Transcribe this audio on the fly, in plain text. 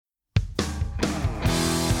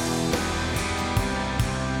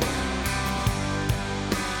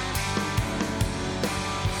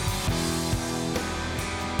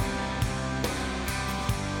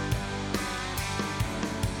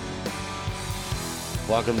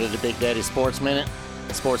Welcome to the Big Daddy Sports Minute,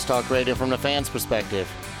 sports talk radio from the fans'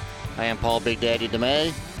 perspective. I am Paul Big Daddy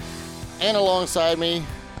DeMay, and alongside me,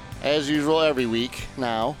 as usual every week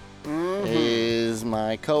now, is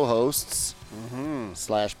my co-hosts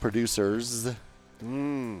slash producers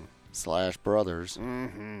slash brothers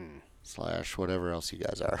slash whatever else you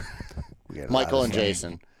guys are. Michael and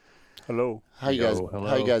Jason. Hello. How you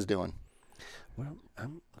guys doing? Well,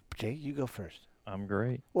 Jay, you go first. I'm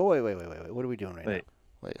great. Well, wait. What are we doing right now?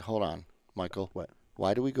 Wait, hold on, Michael. What?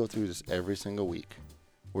 Why do we go through this every single week?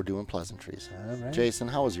 We're doing pleasantries. All right. Jason,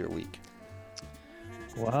 how was your week?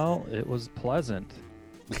 Well, it was pleasant.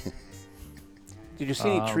 Did you see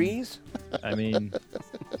any trees? I mean,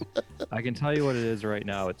 I can tell you what it is right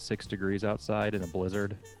now. It's 6 degrees outside in a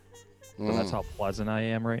blizzard. So that's how pleasant I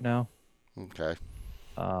am right now. Okay.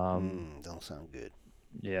 Don't sound good.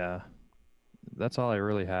 Yeah. That's all I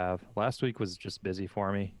really have. Last week was just busy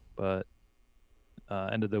for me, but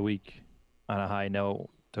end of the week on a high note.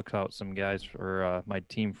 Took out some guys for my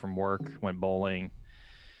team from work, went bowling,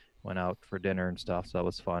 went out for dinner and stuff, so that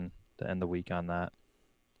was fun to end the week on that.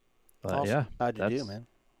 But Awesome. yeah. How'd you do, man?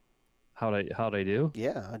 How'd I do?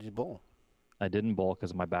 Yeah, how'd you bowl? I didn't bowl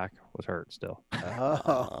because my back was hurt still.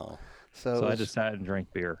 Oh. So I just sat and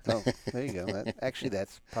drank beer. Oh, there you go.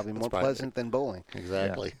 That's probably more pleasant than bowling.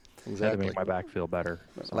 Exactly. Yeah. Had to Exactly. make my back feel better.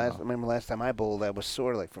 Remember last time I bowled, I was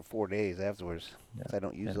sore like for 4 days afterwards. Yeah. 'Cause I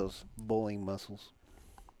don't use those bowling muscles.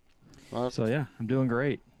 Well, So yeah, I'm doing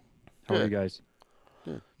great. How are you Good. guys?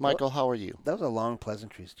 good. Michael, how are you? That was a long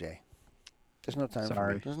pleasantries, Jay. There's no time for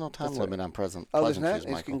Sorry. me. There's no time That's limit on present Oh, there's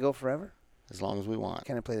pleasantries, not? It can Michael. go forever? As long as we want.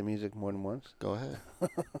 Can I play the music more than once? Go ahead.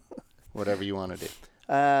 Whatever you want to do.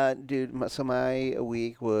 Dude, so my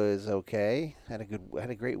week was okay. Had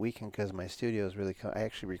a great weekend because my studio is really. I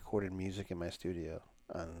actually recorded music in my studio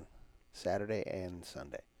on Saturday and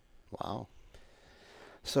Sunday. Wow.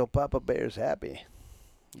 So Papa Bear's happy.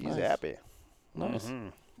 He's Nice. happy. Nice.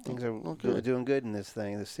 Things are Well, good. doing good in this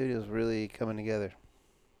thing. The studio's really coming together.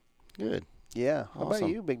 Good. Yeah. How about Awesome.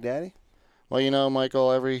 you, Big Daddy? Well,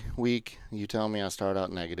 Michael, every week you tell me I start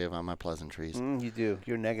out negative on my pleasantries. You do.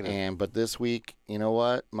 You're negative. But this week, you know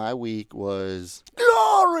what? My week was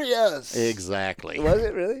Glorious. exactly. Was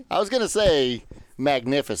it really? I was going to say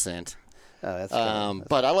magnificent. Oh, that's funny.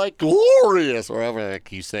 But I like glorious, or however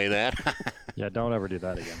you say that. Yeah, don't ever do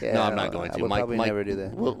that again. Yeah, no, I'm not going I to. would Mike, probably Mike, never do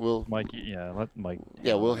that. We'll Mike, yeah, let Mike.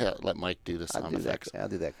 we'll let Mike do the I'll sound do effects. that. I'll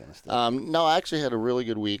do that kind of stuff. No, I actually had a really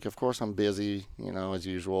good week. Of course, I'm busy, as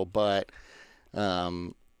usual, but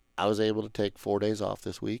I was able to take 4 days off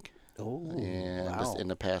this week, Oh, wow. just in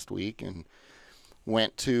the past week, and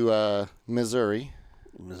went to Missouri,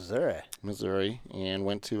 and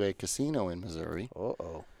went to a casino in Missouri.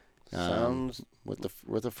 Uh-oh. Um, Sounds with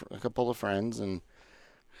a couple of friends, and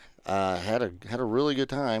had a really good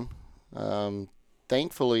time.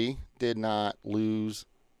 Thankfully, did not lose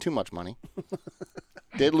too much money.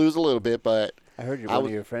 Did lose a little bit, but I heard I one was-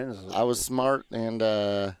 of your friends. I was smart, and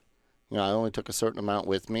I only took a certain amount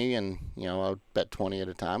with me, and I would bet 20 at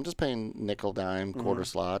a time, just paying nickel, dime, quarter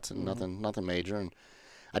slots, and nothing major. And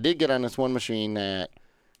I did get on this one machine that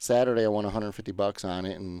Saturday I won $150 on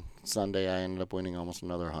it, and Sunday I ended up winning almost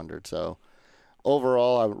another 100. So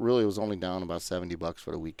overall, I really was only down about $70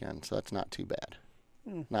 for the weekend. So that's not too bad.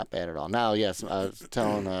 Not bad at all. Now, yes, I was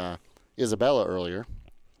telling Isabella earlier.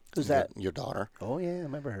 Who's that? Your daughter. Oh, yeah, I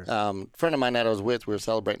remember her. Friend of mine that I was with, we were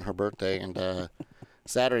celebrating her birthday, and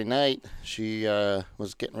Saturday night she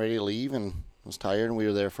was getting ready to leave and was tired, and we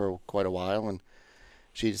were there for quite a while, and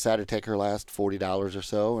she decided to take her last $40 or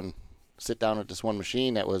so and sit down at this one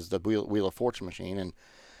machine that was the Wheel of Fortune machine. And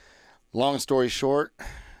long story short,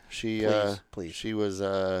 she Please. she was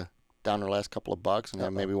down her last couple of bucks and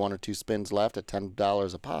had maybe one or two spins left at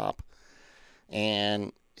 $10 a pop,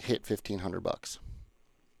 and hit $1,500.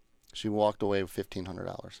 She walked away with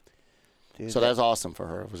 $1,500. Dude, So that's awesome for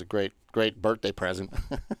her. It was a great birthday present.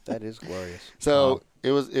 that is glorious. So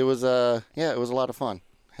it was it was a lot of fun.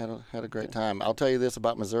 Had a great time. I'll tell you this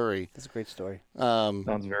about Missouri. That's a great story.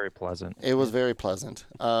 Sounds very pleasant. It was very pleasant.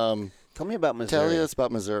 Tell me about Missouri. Tell you this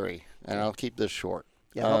about Missouri, and I'll keep this short.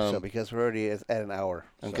 Yeah, I hope so, because we're already at an hour.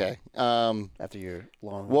 So Okay. After your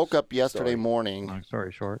long Woke up yesterday story. morning. Long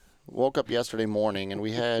story short. And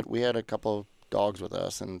we had a couple of dogs with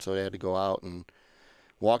us, and so they had to go out, and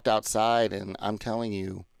walked outside, and I'm telling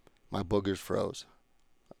you, my boogers froze.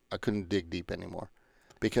 I couldn't dig deep anymore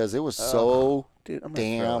because it was so Dude, I'm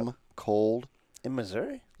gonna throw damn up. cold. In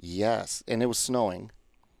Missouri? Yes, and it was snowing,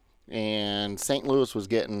 and St. Louis was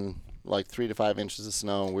getting like 3 to 5 inches of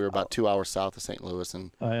snow. And we were about 2 hours south of St. Louis,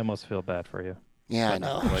 and I almost feel bad for you. Yeah, I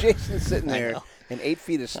know. Jason's sitting I there know. in 8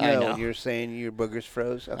 feet of I snow, know. and you're saying your boogers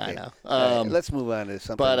froze. Okay. I know. All right, let's move on to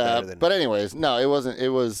something better than. But anyways, no, it wasn't. It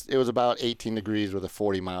was about 18 degrees with a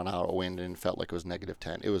 40-mile-an-hour wind, and it felt like it was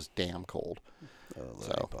 -10. It was damn cold. Oh,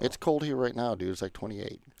 So it's cold here right now, dude. It's like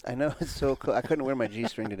 28. I know it's so cool. I couldn't wear my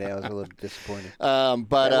G-string today. I was a little disappointed. But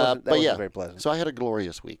That wasn't yeah. very pleasant. So I had a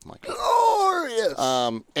glorious week, Michael. Glorious.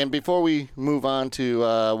 And before we move on to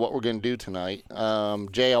what we're going to do tonight,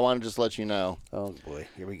 Jay, I want to just let you know, Oh boy,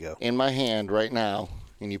 here we go. in my hand right now,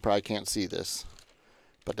 and you probably can't see this,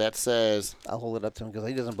 but that says I'll hold it up to him because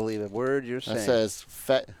he doesn't believe a word you're saying. that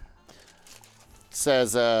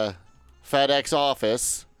says FedEx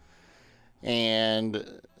office,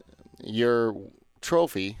 and your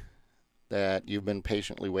trophy that you've been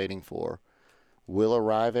patiently waiting for will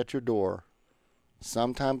arrive at your door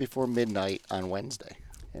sometime before midnight on Wednesday.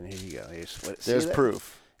 And here you go. There's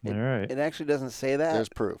proof. All right. It actually doesn't say that, There's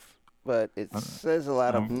proof. but it says a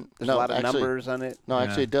lot of there's a lot of actually- numbers on it. No, Yeah.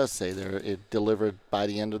 actually, it does say there. It delivered by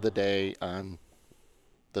the end of the day on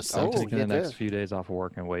the Oh, 7th. Taking the get next this. few days off of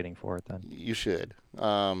work and waiting for it then. You should.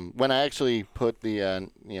 When I actually put the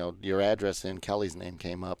your address in, Kelly's name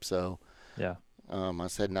came up. So Yeah. I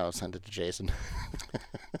said no, send it to Jason.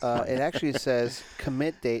 It actually says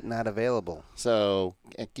commit date not available. So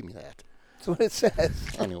give me that. That's what it says.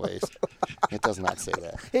 Anyways, it does not say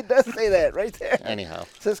that. It does say that right there. Anyhow,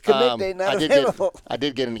 It says commit date not available. I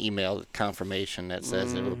did get an email confirmation that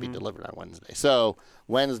says it will be delivered on Wednesday. So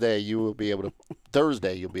Wednesday you will be able to.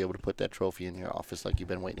 Thursday you'll be able to put that trophy in your office like you've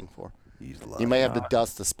been waiting for. You may have to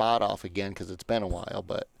dust the spot off again because it's been a while,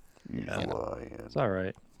 but It's all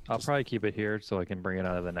right. I'll probably keep it here so I can bring it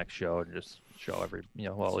out of the next show and just show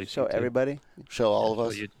well, at least Show you two. everybody. show all of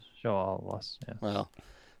us. Show all of us. Yeah. Well,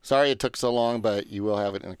 sorry it took so long, but you will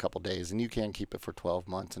have it in a couple days, and you can keep it for 12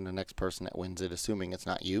 months. And the next person that wins it, assuming it's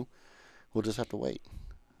not you, will just have to wait.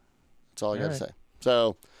 That's all I got to Alright. say.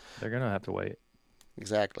 So, They're gonna have to wait.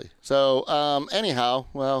 exactly. So, anyhow,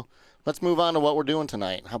 well, let's move on to what we're doing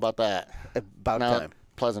tonight. How about that? About Now, time.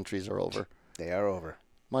 pleasantries are over. They are over.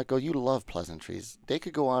 Michael, you love pleasantries. They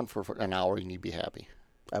could go on for an hour, and you'd be happy.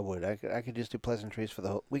 I would. I could just do pleasantries for the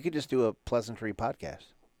whole. We could just do a pleasantry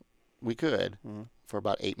podcast. We could for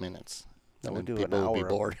about 8 minutes. Then And we'll then do an people would be hour of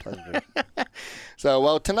bored. pleasantry. So,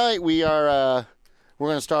 well, tonight we are we're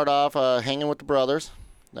going to start off hanging with the brothers.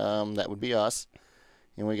 That would be us,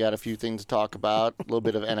 and we got a few things to talk about. A little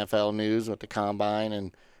bit of NFL news with the combine,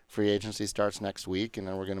 and free agency starts next week, and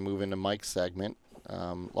then we're going to move into Mike's segment,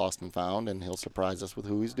 Lost and Found, and he'll surprise us with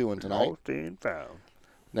who he's doing tonight. Lost and found.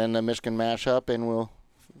 Then the Michigan mashup, and we'll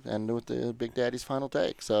end with the Big Daddy's final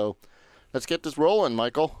take. So, let's get this rolling,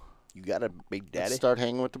 Michael. You got a big Let's daddy. start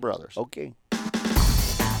hanging with the brothers. Okay.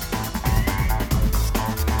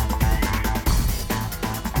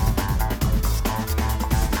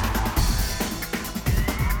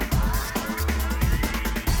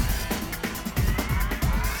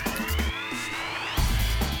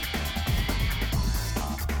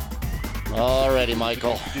 Alrighty,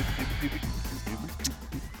 Michael.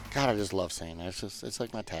 God, I just love saying that. It's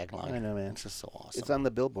like my tagline. I know, man. It's just so awesome. It's on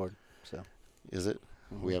the billboard. So Is it?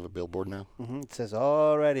 We have a billboard now. it says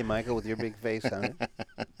already, Michael, with your big face on it.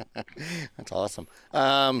 That's awesome.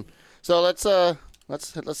 So let's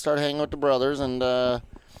start hanging with the brothers, and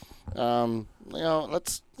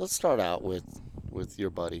let's start out with your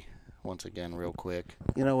buddy once again, real quick.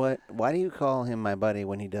 You know what? Why do you call him my buddy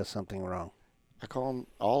when he does something wrong? I call them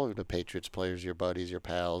all of the Patriots players your buddies, your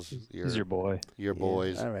pals, He's your boy. your Yeah,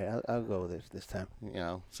 boys. all right, I'll go with this time. You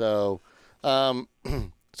know, so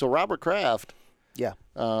so Robert Kraft. Yeah.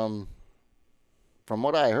 From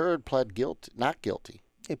what I heard, pled not guilty.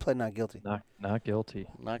 He pled not guilty. Not guilty.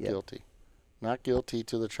 Not Yeah. guilty. Not guilty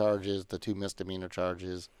to the charges, the 2 misdemeanor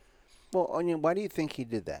charges. Well, Onion, why do you think he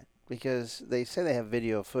did that? Because they say they have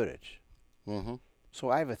video footage. Mm-hmm. So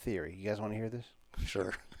I have a theory. You guys want to hear this?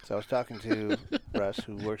 Sure. So I was talking to Russ,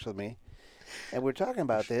 who works with me, and we're talking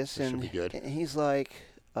about this, This should and be good. he's like,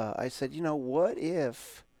 I said, what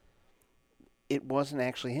if it wasn't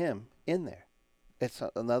actually him in there? It's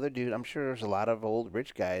another dude. I'm sure there's a lot of old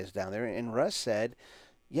rich guys down there. And Russ said,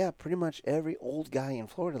 yeah, pretty much every old guy in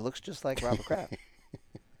Florida looks just like Robert Kraft.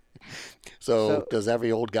 So does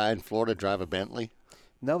every old guy in Florida drive a Bentley?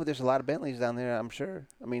 No, but there's a lot of Bentleys down there, I'm sure.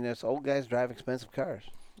 I mean, there's old guys drive expensive cars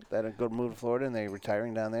that go to move to Florida, and they're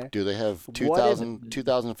retiring down there. Do they have What is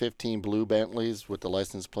 2015 blue Bentleys with the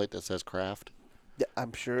license plate that says Kraft? Yeah,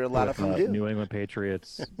 I'm sure a lot of With, them do. New England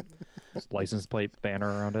Patriots license plate banner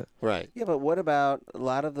around it. Right. Yeah, but what about a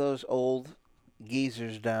lot of those old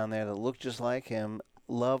geezers down there that look just like him,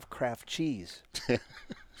 love Kraft cheese.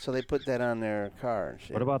 So they put that on their car and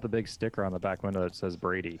shit. What about the big sticker on the back window that says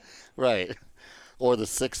Brady? Right. Or the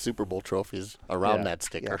 6 Super Bowl trophies around Yeah. that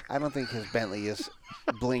sticker. Yeah, I don't think his Bentley is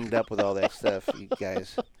blinged up with all that stuff, you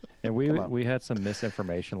guys. And Come on. we had some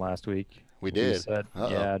misinformation last week. We did. Said, Uh-oh.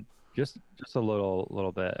 yeah, just a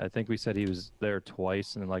little bit. I think we said he was there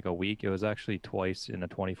twice in like a week. It was actually twice in a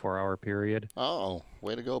 24-hour period. Oh,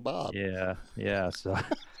 way to go, Bob. Yeah. So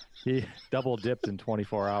he double dipped in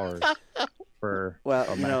 24 hours for Well,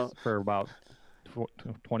 a you max- know- for about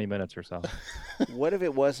 20 minutes or so. What if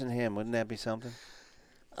it wasn't him? Wouldn't that be something?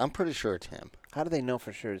 I'm pretty sure it's him. How do they know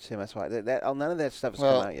for sure it's him? That's why none of that stuff has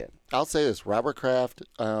Well, come out yet. I'll say this, Robert Kraft.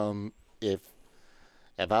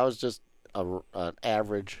 If I was just an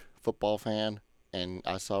average football fan and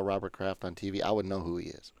I saw Robert Kraft on TV, I would know who he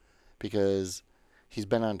is because he's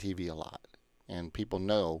been on TV a lot and people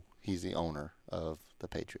know he's the owner of the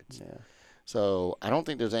Patriots. Yeah. So I don't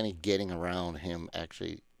think there's any getting around him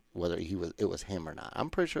actually whether it was him or not. I'm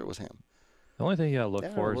pretty sure it was him. The only thing you gotta look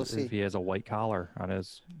Yeah, for we'll is see. if he has a white collar on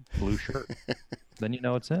his blue shirt. Then you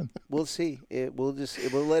know it's him. We'll see. We'll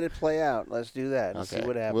let it play out. Let's do that and see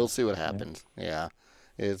what happens. We'll see what happens. Yeah.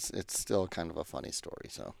 It's still kind of a funny story.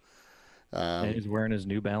 So, And he's wearing his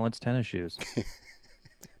New Balance tennis shoes.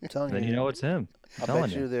 I'm telling Then you know it's him. I'm I telling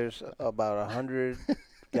bet you there's about 100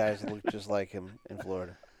 guys that look just like him in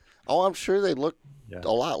Florida. oh, I'm sure they look Yeah.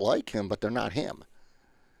 a lot like him, but they're not him.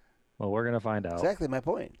 Well, we're gonna find out. Exactly my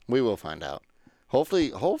point. We will find out.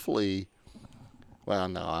 Hopefully. Well,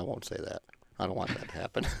 no, I won't say that. I don't want that to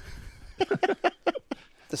happen.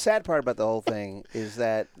 The sad part about the whole thing is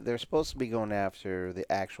that they're supposed to be going after the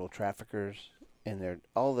actual traffickers, and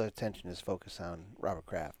all the attention is focused on Robert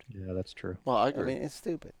Kraft. Yeah, that's true. Well, I I agree. mean, it's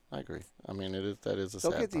stupid. I agree. I mean, that is a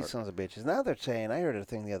Go sad get these part. sons of bitches. Now they're saying, I heard a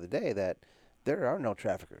thing the other day that there are no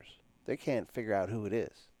traffickers. They can't figure out who it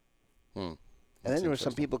is. Hmm. And That's then there were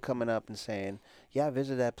some interesting. people coming up and saying, "Yeah, I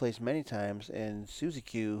visited that place many times, and Susie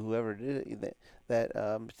Q, whoever did it,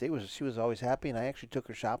 she was always happy, and I actually took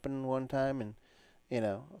her shopping one time, and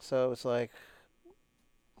so it's like,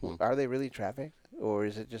 Hmm. are they really trafficked, or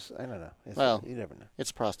is it just I don't know? Well, you never know.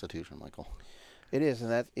 It's prostitution, Michael. It is, and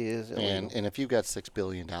that is illegal. And if you've got $6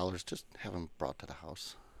 billion, just have him brought to the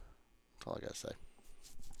house. That's all I gotta say.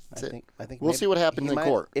 That's it. I think We'll maybe see what happens he in might-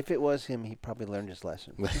 court. If it was him, he probably learned his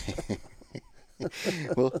lesson.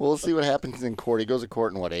 we'll see what happens in court. He goes to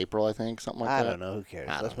court in April, I think, something like I that. don't know. Who cares?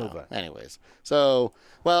 I Let's don't move know. on. Anyways, so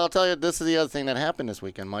I'll tell you, this is the other thing that happened this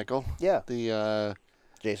weekend, Michael. Yeah, The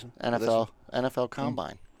Jason. NFL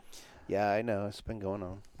Combine, Yeah, I know. It's been going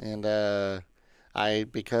on. and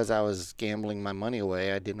because I was gambling my money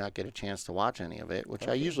away, I did not get a chance to watch any of it, which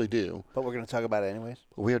I Okay. usually do. But we're going to talk about it anyways.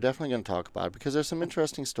 We are definitely going to talk about it because there's some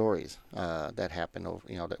interesting stories that happened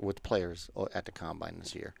with players at the Combine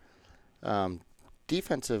this year.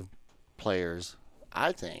 Defensive players,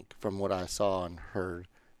 I think, from what I saw and heard,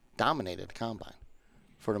 dominated the Combine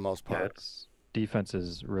for the most Yeah, part. defense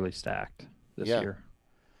is really stacked this Yeah. year.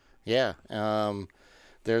 Yeah.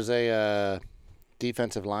 There's a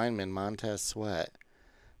defensive lineman, Montez Sweat,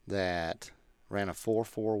 that ran a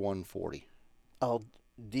 4.4140. Oh,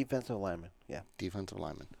 defensive lineman. Yeah. Defensive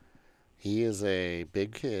lineman. He is a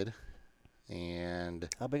big kid, and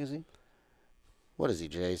How big is he? what is he,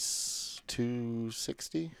 Jace?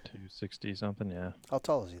 260? 260 something, yeah. How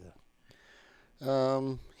tall is he though?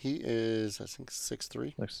 He is, I think,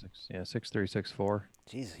 6'3". 6'3", 6'4".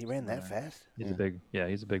 Jesus, he ran that fast. He's Yeah.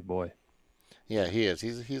 he's a big boy. Yeah, he is.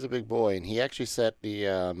 He's a big boy, and he actually set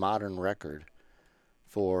the modern record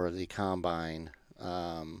for the combine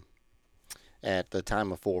at the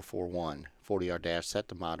time of 4.41. 40-yard dash set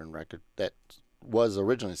the modern record that was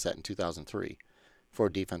originally set in 2003 for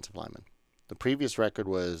a defensive lineman. The previous record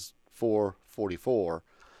was 4.44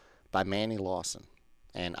 by Manny Lawson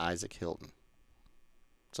and Isaac Hilton.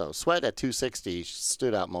 So Sweat at 260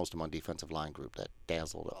 stood out most among defensive line group that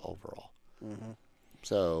dazzled overall. Mm-hmm.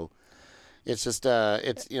 So it's just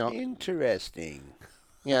Interesting.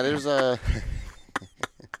 yeah, there's a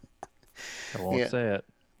I won't Yeah. say it.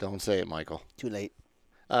 don't say it, Michael. Too late.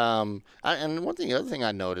 And the other thing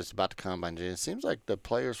I noticed about the combine, Jay, it seems like the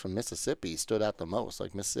players from Mississippi stood out the most,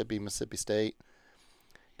 like Mississippi State,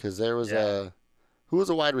 because there was who was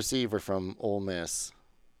a wide receiver from Ole Miss,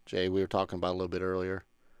 Jay? We were talking about a little bit earlier.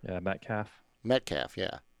 Yeah, Metcalf. Metcalf,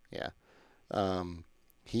 yeah.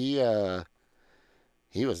 He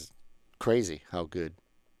was crazy how good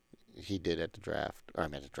he did at the draft. At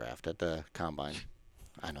the combine.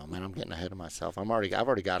 I know, man. I'm getting ahead of myself. I've already got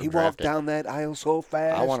him He walked drafted. down that aisle so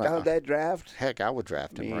fast down that draft. Heck, I would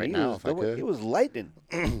draft him right he now was if I could. He was lightning.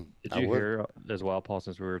 Did I you would. hear as well, Paul?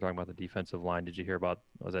 Since we were talking about the defensive line, did you hear about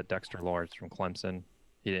was that Dexter Lawrence from Clemson?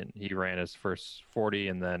 He ran his first 40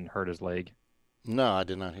 and then hurt his leg. No, I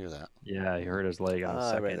did not hear that. Yeah, he hurt his leg on the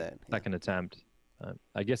I read that. Yeah. second attempt.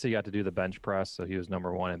 I guess he got to do the bench press, so he was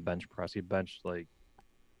number one in bench press. He benched like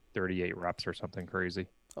 38 reps or something crazy.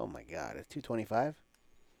 Oh my God, it's 225.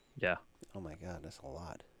 Yeah. Oh my God, that's a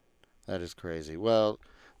lot. That is crazy. Well,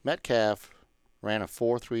 Metcalf ran a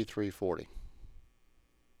 4.3340.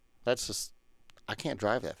 That's just, I can't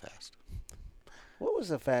drive that fast. What was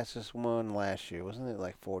the fastest one last year? Wasn't it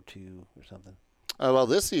like 4.2 or something? Well,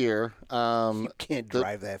 this year, You can't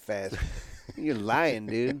drive that fast. You're lying,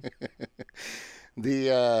 dude.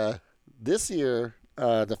 this year,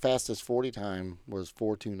 the fastest 40 time was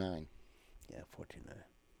 4.29. Yeah,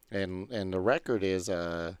 4.29. And the record is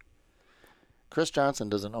Chris Johnson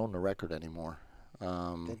doesn't own the record anymore.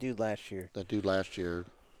 That dude last year. That dude last year,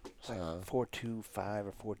 It's like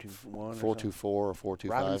 4.25 or 4.21. 4.24 or 4.25.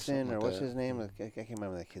 Robinson, or like what's that. his name? I can't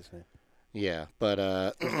remember that kid's name. Yeah, but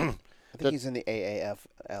I think he's in the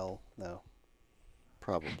AAFL now.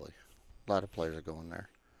 probably a lot of players are going there.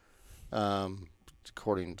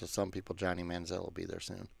 According to some people, Johnny Manziel will be there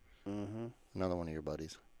soon. Mm-hmm. Another one of your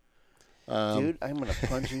buddies. Dude, I'm going to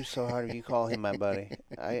punch you so hard if you call him my buddy.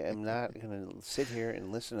 I am not going to sit here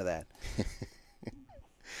and listen to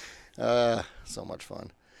that. So much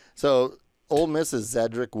fun. So, Ole Miss's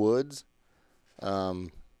Zedrick Woods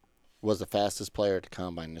was the fastest player at the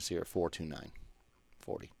combine this year at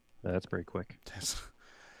 4.29.40. That's pretty quick.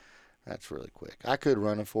 That's really quick. I could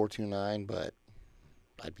run a 4.29, but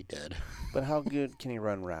I'd be dead. But how good can he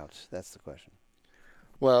run routes? That's the question.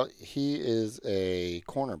 Well, he is a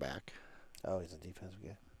cornerback. Oh, he's a defensive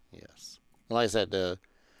guy. Yes. Like I said, the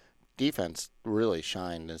defense really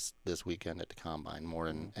shined this weekend at the combine more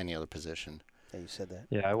than any other position. Yeah, you said that.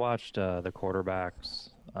 Yeah, I watched the quarterbacks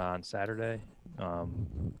on Saturday.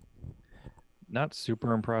 Not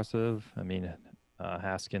super impressive. I mean,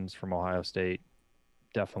 Haskins from Ohio State,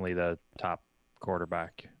 definitely the top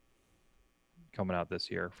quarterback coming out this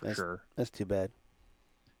year for sure. That's too bad.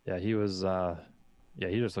 Yeah, he was.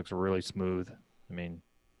 He just looks really smooth. I mean,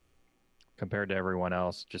 compared to everyone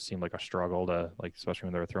else, just seemed like a struggle to especially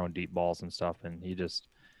when they were throwing deep balls and stuff. And he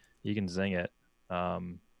can zing it.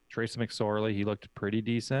 Tracy McSorley, he looked pretty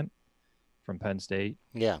decent from Penn State.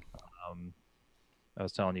 Yeah. I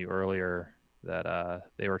was telling you earlier that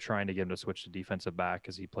they were trying to get him to switch to defensive back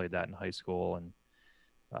because he played that in high school, and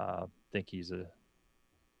think he's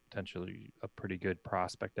potentially a pretty good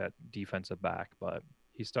prospect at defensive back, but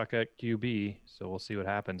he's stuck at QB, so we'll see what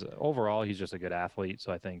happens. Overall, he's just a good athlete,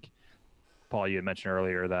 so I think, Paul, you had mentioned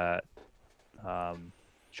earlier that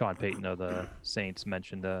Sean Payton of the Saints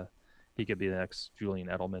mentioned he could be the next Julian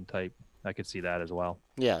Edelman type. I could see that as well.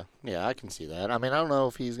 Yeah, I can see that. I mean, I don't know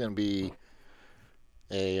if he's going to be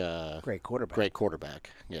a great quarterback.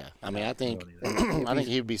 Yeah, I mean, I think I think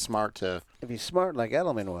he'd be smart to. If he's smart like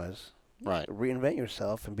Edelman was, right, reinvent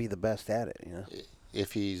yourself and be the best at it. You know.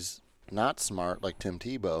 If he's not smart like Tim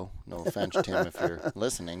Tebow, no offense, Tim, if you're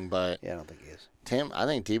listening, but yeah, I don't think he is. I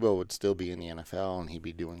think Tebow would still be in the NFL and he'd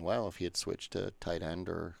be doing well if he had switched to tight end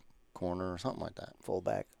or corner or something like that.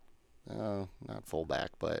 Fullback. Not fullback,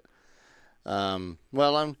 but let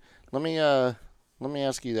me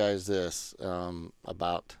ask you guys this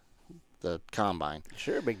about the combine.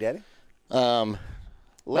 Sure, Big Daddy.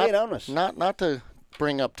 Lay it on us. Not to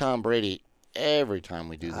bring up Tom Brady every time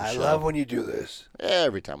we do the show. I love when you do this.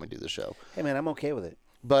 Every time we do the show. Hey man, I'm okay with it.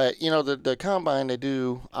 But the combine, they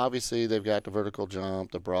do, obviously they've got the vertical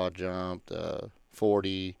jump, the broad jump, the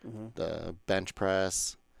 40, the bench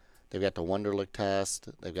press. They've got the Wonderlic test.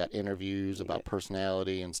 They've got interviews about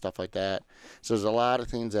personality and stuff like that. So there's a lot of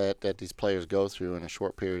things that these players go through in a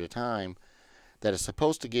short period of time that is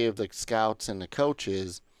supposed to give the scouts and the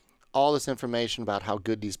coaches all this information about how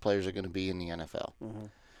good these players are going to be in the NFL. Mm-hmm.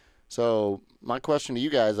 So my question to you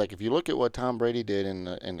guys, if you look at what Tom Brady did in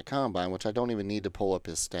the combine, which I don't even need to pull up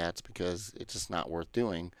his stats because it's just not worth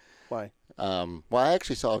doing. Why? Well, I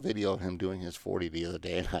actually saw a video of him doing his 40 the other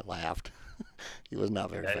day, and I laughed. He was not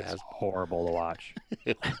very fast. It's horrible to watch.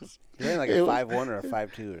 He ran like a 5.1 or a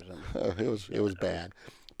 5.2 or something. It was bad.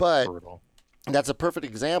 But Brutal. That's a perfect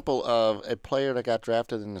example of a player that got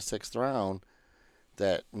drafted in the 6th round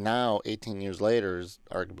that now, 18 years later, is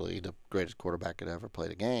arguably the greatest quarterback that ever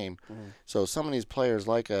played a game. Mm-hmm. So some of these players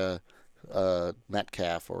like a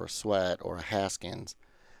Metcalf or a Sweat or a Haskins,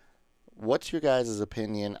 what's your guys'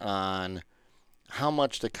 opinion on how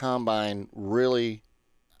much the combine really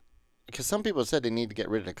because some people said they need to get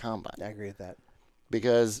rid of the combine I agree with that.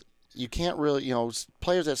 because you can't really,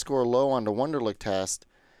 players that score low on the Wonderlic test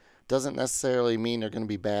doesn't necessarily mean they're going to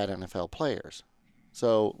be bad NFL players.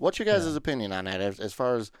 So, what's your guys' opinion on that? As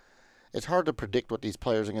far as it's hard to predict what these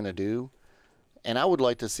players are going to do, and I would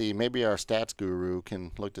like to see maybe our stats guru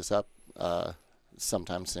can look this up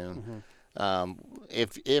sometime soon.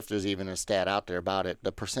 If there's even a stat out there about it,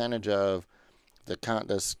 the percentage of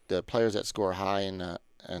the players that score high in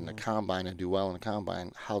the combine and do well in the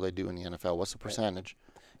combine, how they do in the NFL. What's the percentage?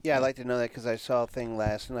 Yeah, I'd like to know that because I saw a thing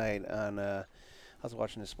last night on. I was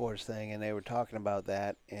watching the sports thing, and they were talking about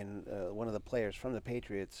that. And one of the players from the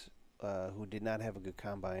Patriots who did not have a good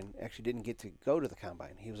combine actually didn't get to go to the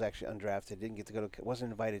combine. He was actually undrafted, didn't get to go to,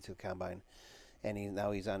 wasn't invited to the combine, and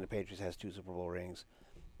now he's on the Patriots, has 2 Super Bowl rings,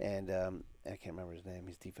 and I can't remember his name.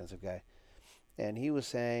 He's a defensive guy. And he was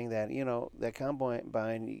saying that that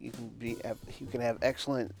combine you can have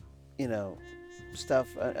excellent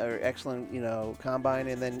stuff or excellent combine,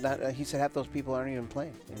 and then not. He said half those people aren't even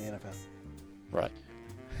playing in the NFL. Right.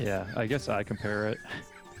 Yeah, I guess I compare it.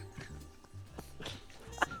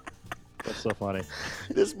 That's so funny.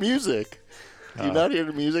 This music. Do you not hear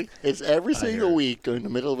the music? It's every single week during the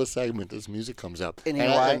middle of a segment. This music comes up. And you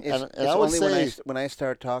know why? It's I would only say when I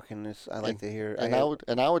start talking, I like to hear.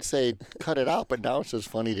 I would say cut it out, but now it's just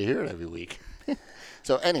funny to hear it every week.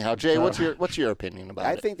 So anyhow, Jay, what's your opinion about it?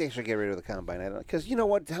 I think they should get rid of the combine. Because you know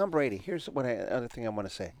what, Tom Brady. Here's other thing I want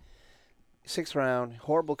to say. 6th round,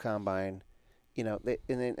 horrible combine.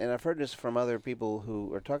 And I've heard this from other people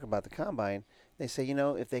who are talking about the combine. They say,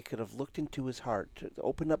 if they could have looked into his heart,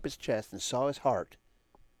 opened up his chest and saw his heart,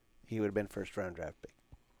 he would have been 1st-round draft pick.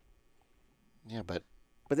 Yeah, but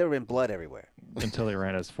there would have been blood everywhere. Until he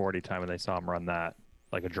ran his 40 time and they saw him run that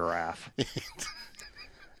like a giraffe.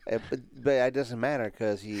 But it doesn't matter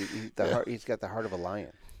because he's got the heart of a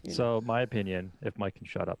lion. So my opinion, if Mike can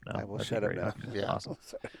shut up now. I will shut up now. Yeah. Awesome.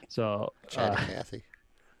 So Chad and Kathy.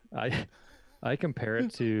 I compare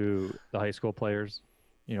it to the high school players,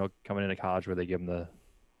 coming into college where they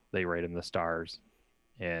rate them the stars.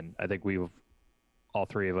 And I think all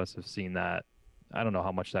 3 of us have seen that. I don't know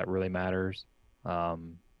how much that really matters. Because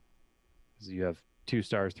you have 2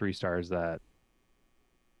 stars, 3 stars that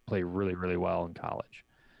play really, really well in college.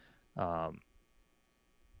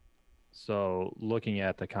 So looking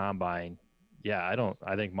at the combine, yeah,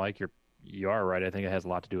 I think Mike, you are right. I think it has a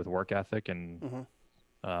lot to do with work ethic and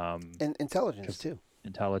and intelligence too.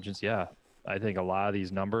 Intelligence, yeah. I think a lot of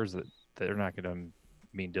these numbers that they're not going to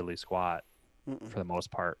mean diddly squat for the most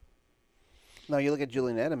part. No, you look at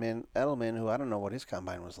Julian Edelman, who I don't know what his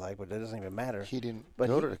combine was like, but it doesn't even matter. He didn't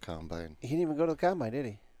go to the combine. He didn't even go to the combine, did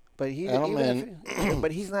he? But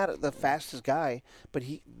but he's not the fastest guy. But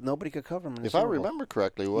nobody could cover him. If I remember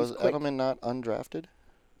correctly, was Edelman not undrafted?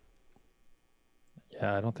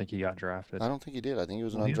 Yeah, I don't think he got drafted. I don't think he did. I think he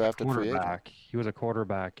was an undrafted free agent. He was a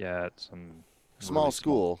quarterback at some small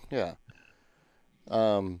school. Yeah.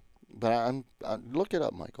 But I look it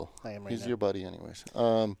up, Michael. I am right He's now. your buddy, anyways.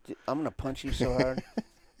 I'm gonna punch you so hard.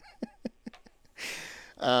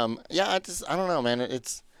 Yeah, I don't know, man.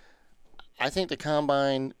 I think the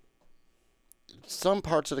combine. Some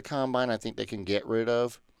parts of the combine, I think they can get rid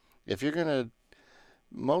of. If you're gonna,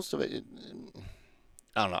 most of it,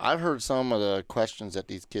 I don't know. I've heard some of the questions that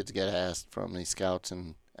these kids get asked from these scouts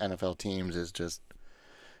and NFL teams is just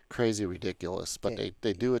crazy ridiculous. But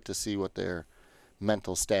they do it to see what their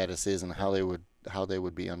mental status is and how they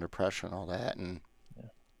would be under pressure and all that. And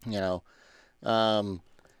yeah,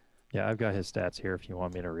 I've got his stats here if you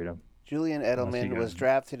want me to read them. Julian Edelman was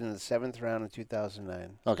drafted in the 7th round in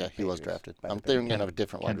 2009. Okay, he was drafted. I'm thinking of a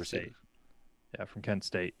different wide receiver. State. Yeah, from Kent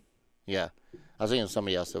State. Yeah. I was thinking of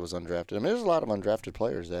somebody else that was undrafted. I mean, there's a lot of undrafted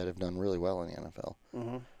players that have done really well in the NFL.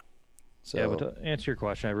 Mm-hmm. So, yeah, but to answer your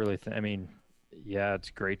question, I really yeah, it's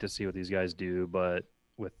great to see what these guys do, but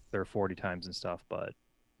with their 40 times and stuff, but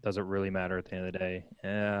does it really matter at the end of the day?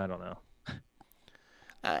 I don't know.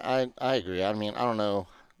 I agree. I mean, I don't know.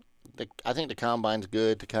 I think the combine's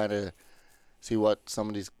good to kind of see what some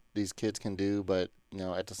of these kids can do, but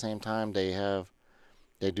at the same time they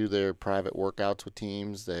do their private workouts with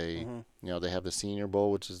teams. They they have the Senior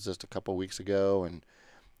Bowl, which is just a couple weeks ago, and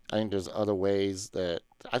I think there's other ways that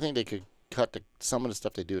I think they could cut some of the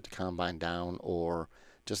stuff they do at the combine down, or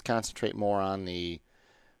just concentrate more on the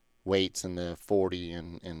weights and the 40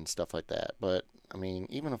 and stuff like that. But I mean,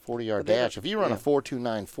 even a 40-yard dash, if you run a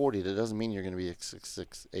 4.29 40, that doesn't mean you're going to be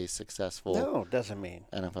a successful No, it doesn't mean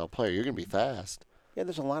NFL player. You're going to be fast. Yeah,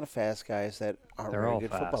 there's a lot of fast guys that aren't very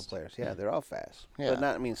good football players. Yeah, they're all fast. Yeah.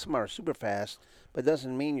 But some are super fast, but it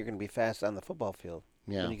doesn't mean you're going to be fast on the football field.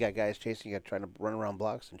 Yeah. When you got guys chasing, you got trying to run around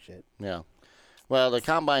blocks and shit. Yeah. Well, the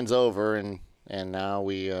combine's over, and now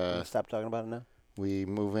You gonna stop talking about it now. we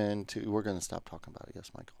move into. We're going to stop talking about it.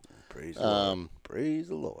 Yes, Michael. Praise the Lord. Praise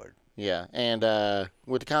the Lord. Yeah, and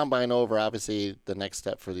with the combine over, obviously the next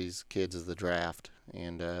step for these kids is the draft,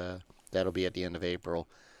 and that'll be at the end of April.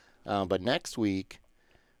 But next week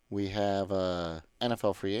we have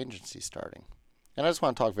NFL free agency starting, and I just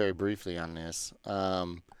want to talk very briefly on this,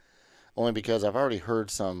 only because I've already heard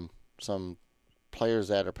some players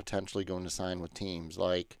that are potentially going to sign with teams,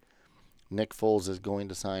 like Nick Foles is going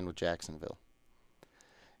to sign with Jacksonville,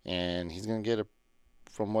 and he's going to get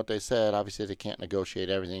from what they said, obviously they can't negotiate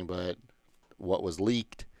everything, but what was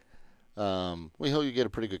leaked, we hope you get a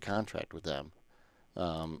pretty good contract with them.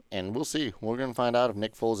 And we'll see. We're going to find out if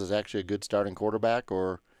Nick Foles is actually a good starting quarterback,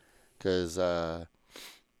 or because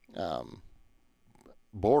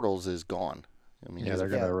Bortles is gone. I mean, Yeah, they're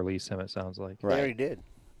going to release him, it sounds like. They already did.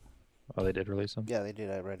 Oh, they did release him? Yeah, they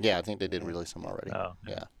did. I read it. Yeah, I think they did release him already. Oh,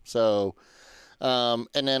 yeah. So, and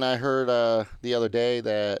then I heard the other day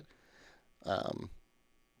that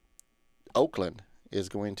Oakland is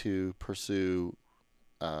going to pursue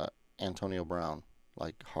Antonio Brown,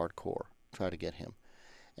 like hardcore, try to get him.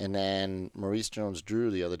 And then Maurice Jones-Drew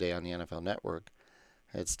the other day on the NFL Network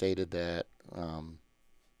had stated that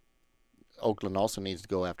Oakland also needs to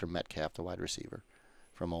go after Metcalf, the wide receiver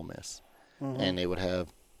from Ole Miss. Mm-hmm. And they would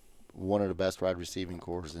have one of the best wide receiving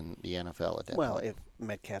corps in the NFL at that point. Well, if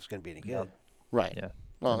Metcalf's going to be any good. Right. Yeah.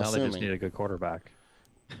 Well, now assuming. they just need a good quarterback.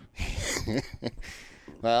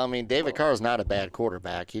 Well, I mean, David Carr is not a bad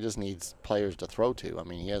quarterback. He just needs players to throw to. I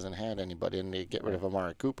mean, he hasn't had anybody, and they get rid of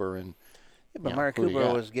Amari Cooper. And Yeah, but Amari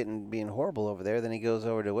Cooper was being horrible over there. Then he goes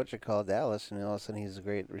over to Dallas, and all of a sudden he's a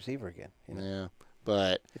great receiver again. You know? Yeah,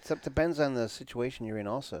 but it depends on the situation you're in,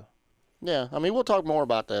 also. Yeah, I mean, we'll talk more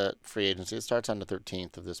about the free agency. It starts on the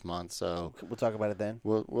 13th of this month, so we'll talk about it then.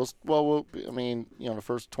 I mean, the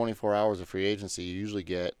first 24 hours of free agency, you usually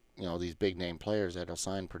get these big name players that'll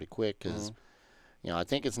sign pretty quick because I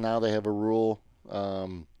think it's now they have a rule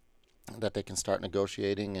that they can start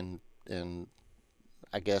negotiating and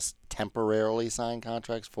I guess temporarily sign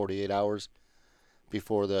contracts 48 hours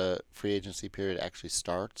before the free agency period actually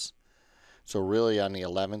starts. So really on the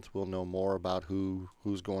 11th, we'll know more about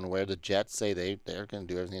who's going where. The Jets say they're going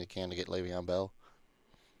to do everything they can to get Le'Veon Bell.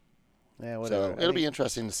 Yeah, whatever. So it'll be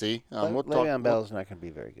interesting to see. Le'Veon Bell's not going to be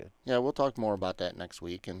very good. Yeah, we'll talk more about that next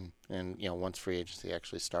week, and once free agency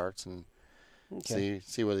actually starts, and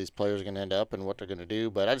see where these players are going to end up and what they're going to do.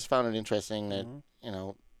 But I just found it interesting that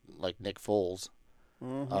like Nick Foles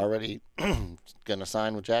already going to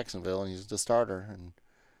sign with Jacksonville, and he's the starter, and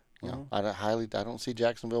I don't see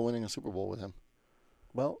Jacksonville winning a Super Bowl with him.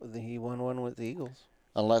 Well, he won one with the Eagles.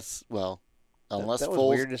 Unless that was Foles,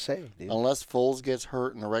 weird to say, dude. Unless Foles gets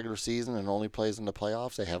hurt in the regular season and only plays in the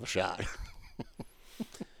playoffs, they have a shot.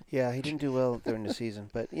 Yeah, he didn't do well during the season,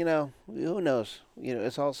 but who knows?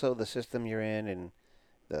 It's also the system you're in, and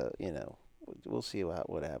we'll see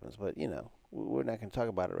what happens. But we're not going to talk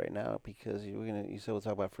about it right now because you said we'll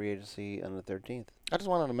talk about free agency on the 13th. I just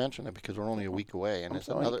wanted to mention it because we're only a week away, and it's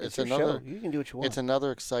your another. show. You can do what you want. It's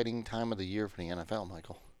another exciting time of the year for the NFL,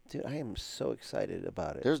 Michael. Dude, I am so excited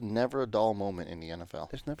about it. There's never a dull moment in the NFL.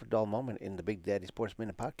 There's never a dull moment in the Big Daddy Sports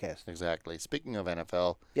Minute podcast. Exactly. Speaking of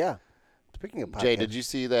NFL. Yeah. Speaking of podcasts. Jay, did you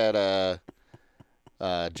see that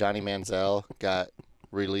Johnny Manziel got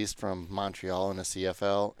released from Montreal in the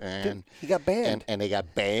CFL, and dude, he got banned. And they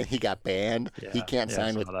got banned. He got banned. Yeah, he can't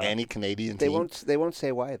sign with any Canadian team. They won't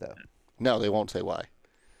say why though. No, they won't say why.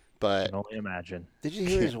 But I can only imagine. Did you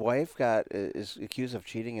hear his wife is accused of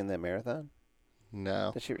cheating in that marathon?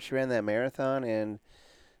 No. She ran that marathon, and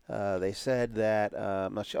they said that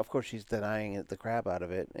of course she's denying the crap out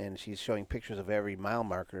of it, and she's showing pictures of every mile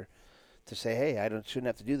marker to say, hey, shouldn't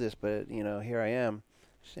have to do this, but here I am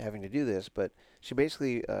having to do this. But she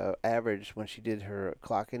basically averaged, when she did her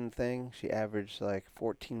clock-in thing, she averaged like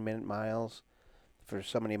 14-minute miles for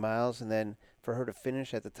so many miles, and then for her to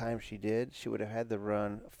finish at the time she did, she would have had to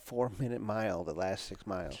run a 4-minute mile the last 6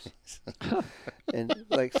 miles. And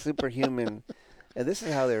like superhuman. And this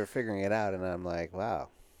is how they were figuring it out, and I'm like, wow,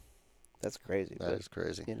 that's crazy. That is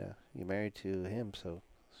crazy. You're married to him, so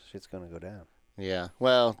shit's going to go down. Yeah.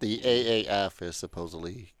 Well, the AAF is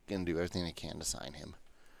supposedly going to do everything they can to sign him.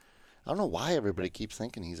 I don't know why everybody keeps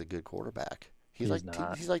thinking he's a good quarterback. He's like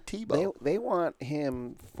Tebow. They want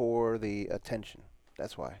him for the attention.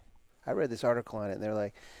 That's why. I read this article on it, and they're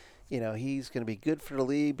like, he's going to be good for the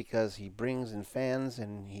league because he brings in fans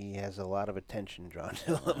and he has a lot of attention drawn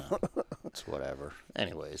to him. It's whatever.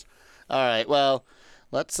 Anyways, all right. Well,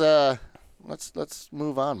 let's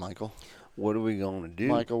move on, Michael. What are we going to do?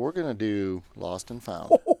 Michael, we're going to do Lost and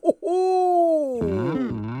Found.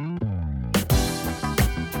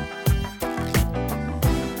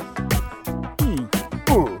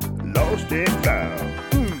 Lost and found.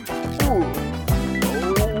 Oh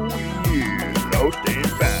yeah, lost and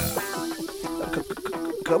found.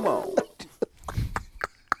 Come on.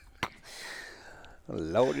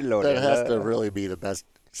 Lordy. That has to really be the best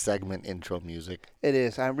segment intro music It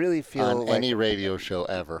is. I really feel on like any radio show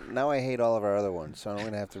ever. now I hate all of our other ones, so I'm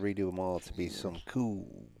going to have to redo them all to be some cool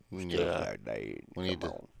stuff Yeah. like that.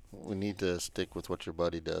 We need to stick with what your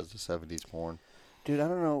buddy does, the 70s porn. Dude, I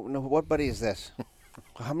don't know. No, what buddy is this?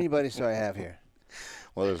 How many buddies do I have here?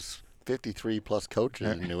 Well, there's 53 plus coaches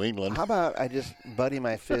in New England. How about I just buddy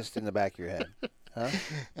my fist in the back of your head? Huh?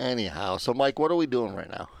 Anyhow, so Mike, what are we doing right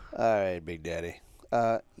now? All right, Big Daddy.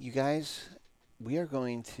 You guys, we are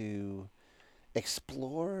going to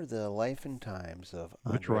explore the life and times of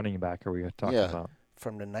Which Andre running back are we talking Yeah. about?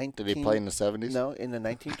 from the 19. Did he play in the 70s? No, in the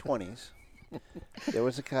 1920s. There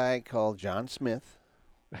was a guy called John Smith.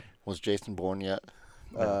 Was Jason born yet?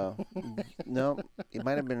 No, he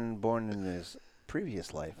might have been born in his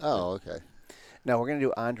previous life. Oh, okay. Now we're going to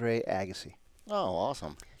do Andre Agassi. Oh,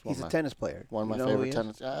 awesome. He's a tennis player. One of my You know who favorite he is?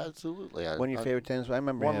 tennis. Absolutely. One of your favorite tennis. I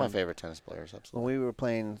remember One him. of my favorite tennis players. When Absolutely. we were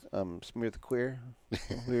playing Smear the Queer,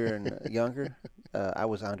 when we were younger, I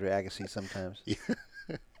was Andre Agassi sometimes.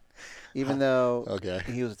 Even though Okay.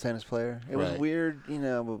 he was a tennis player. It was Right. weird,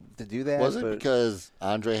 to do that. Was it but because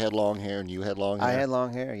Andre had long hair and you had long hair? I had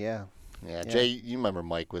long hair, yeah. Yeah, yeah. Jay, you remember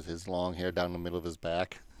Mike with his long hair down the middle of his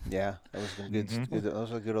back? Yeah, that was some good, Mhm. good.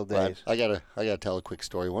 Those were good old But days. I gotta tell a quick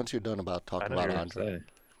story. Once you're done about I talking know about you're gonna Andre, say.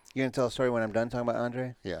 You're going to tell a story when I'm done talking about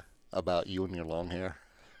Andre? about you and your long hair.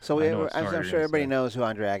 So I know what I'm story you're sure gonna everybody say. knows who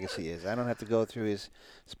Andre Agassi is. I don't have to go through his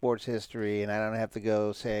sports history, and I don't have to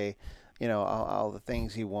go say, all the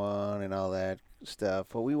things he won and all that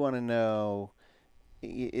stuff. What we want to know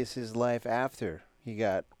is his life after he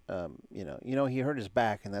got, he hurt his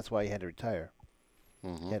back, and that's why he had to retire.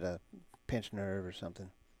 Hmm. He had a pinched nerve or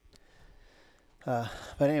something. But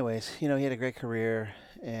anyways, he had a great career,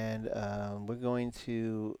 and we're going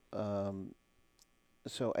to. When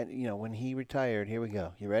he retired, here we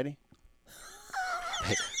go. You ready?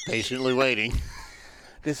 Patiently waiting.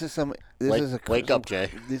 This is some. Wake up, Jay.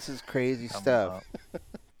 This is crazy Come stuff.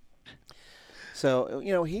 So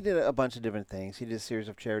he did a bunch of different things. He did a series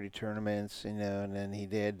of charity tournaments, and then he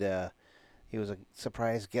did. He was a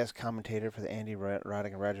surprise guest commentator for the Andy Roddick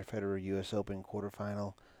and Roger Federer U.S. Open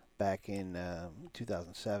quarterfinal back in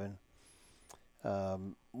 2007.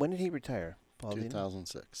 When did he retire? Paul, do you know?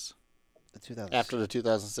 2006. The 2006. After the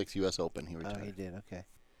 2006 U.S. Open, he Oh, retired. he did. Okay.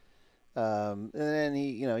 And then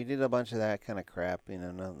he did a bunch of that kind of crap.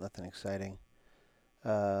 Nothing exciting.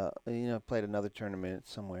 Played another tournament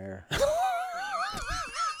somewhere.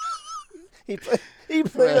 He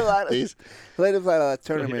played a lot of These- played a lot of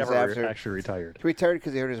So he tournaments never after. actually retired. He retired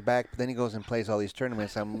because he hurt his back, but then he goes and plays all these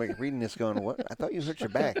tournaments. I'm reading this, going, "What? I thought you hurt your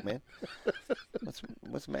back, man.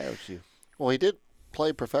 What's the matter with you?" Well, he did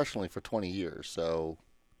play professionally for 20 years, so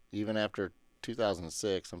even after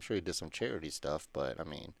 2006, I'm sure he did some charity stuff, but I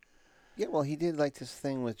mean, Yeah, well, he did like this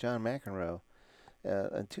thing with John McEnroe.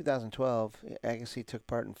 In 2012, Agassi took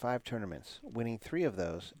part in 5 tournaments, winning 3 of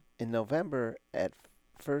those. In November, at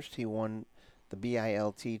first, he won the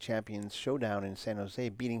BILT Champions Showdown in San Jose,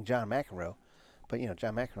 beating John McEnroe. But,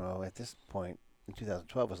 John McEnroe at this point in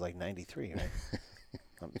 2012 was like 93, right?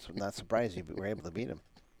 I'm not surprised you were able to beat him.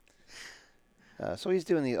 So he's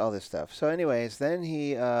doing all this stuff. So, anyways, then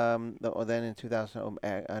he, then in 2000,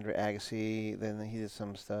 Andre Agassi, then he did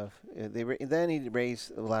some stuff. Then he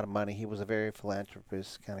raised a lot of money. He was a very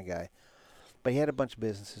philanthropist kind of guy, but he had a bunch of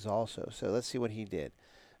businesses also. So let's see what he did.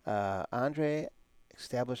 Andre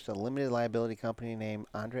established a limited liability company named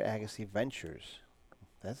Andre Agassi Ventures.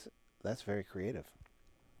 That's very creative.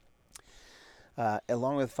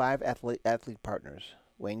 Along with 5 athlete partners: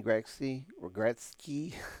 Wayne Gretzky.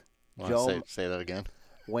 wanna say that again?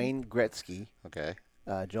 Wayne Gretzky, Okay.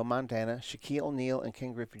 Joe Montana, Shaquille O'Neal and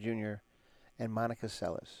Ken Griffey Jr., and Monica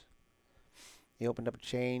Seles. He opened up a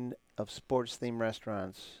chain of sports-themed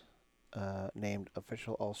restaurants named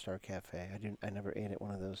Official All-Star Cafe. I never ate at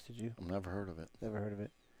one of those. Did you? I've never heard of it. Never heard of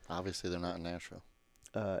it? Obviously, they're not in Nashville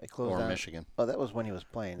It closed or down. Michigan. Oh, that was when he was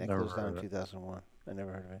playing. That Never closed down heard in of it. 2001. I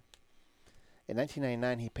never heard of it. In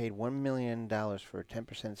 1999, he paid $1 million for a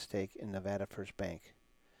 10% stake in Nevada First Bank,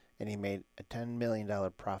 and he made a $10 million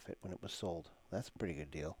profit when it was sold. That's a pretty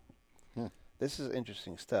good deal. Hmm. This is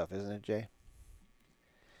interesting stuff, isn't it, Jay?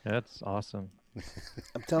 That's awesome.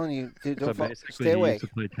 I'm telling you, dude, So don't fall, basically, stay he awake. used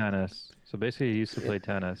to play tennis. So basically, he used to play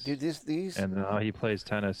tennis, Dude, these and now he plays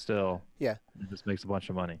tennis still. Yeah. And just makes a bunch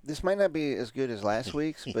of money. this might not be as good as last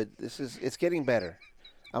week's, but it's getting better.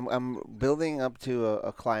 I'm building up to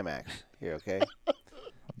a climax here, okay? I'll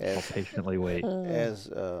As patiently wait.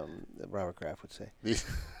 Robert Kraft would say. These-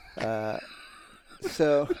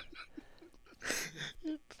 So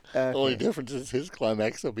Only okay. difference is his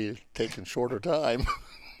climax will be taking shorter time.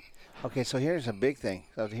 Okay, so here's a big thing.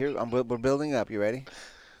 So here we're building up. You ready?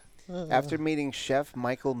 After meeting Chef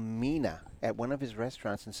Michael Mina at one of his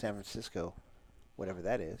restaurants in San Francisco, whatever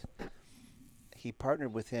that is, he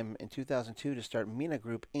partnered with him in 2002 to start Mina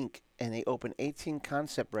Group Inc. and they opened 18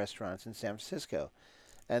 concept restaurants in San Francisco.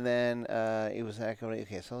 And then it was actually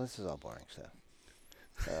okay. So this is all boring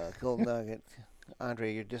stuff. Gold Nugget,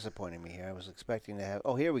 Andre, you're disappointing me here. I was expecting to have.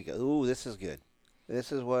 Oh, here we go. Ooh, this is good.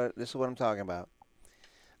 This is what I'm talking about.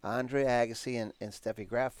 Andre Agassi and Steffi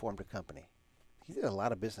Graf formed a company. He did a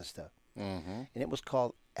lot of business stuff. Mm-hmm. And it was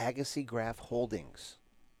called Agassi Graf Holdings.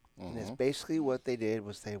 And it's Mm-hmm. basically what they did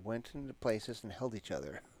was they went into places and held each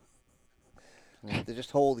other. They just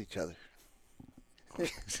hold each other.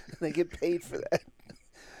 They get paid for that.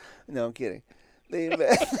 No, I'm kidding. They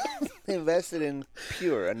they invested in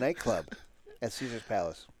Pure, a nightclub at Caesar's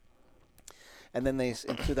Palace. And then in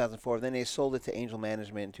 2004, then they sold it to Angel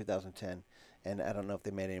Management in 2010. And I don't know if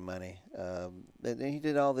they made any money. He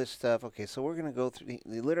did all this stuff. Okay, so we're going to go through.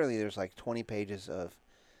 Literally, there's like 20 pages of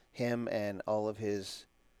him and all of his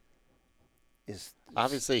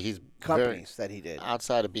Obviously, he's companies that he did.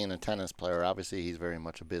 outside of being a tennis player. Obviously, he's very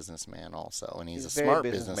much a businessman also, and he's a very smart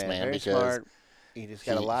businessman very because smart. He just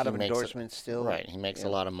got a lot of makes endorsements still. right. He makes Yeah.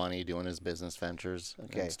 a lot of money doing his business ventures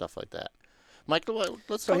Okay. and stuff like that. Michael,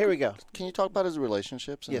 let's So talk. here we go. Can you talk about his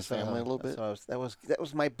relationships and his family a little that's bit? what that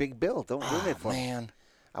was my big bill. Don't ruin it for me. Man,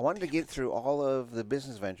 I wanted to get through all of the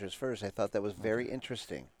business ventures first. I thought that was very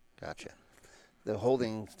interesting. gotcha. The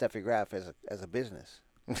holding Steffi Graf as a business.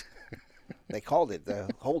 They called it the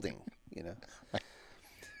holding, you know.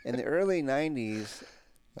 In the early 90s,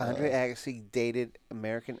 Andre Agassi dated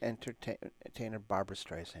American entertainer Barbara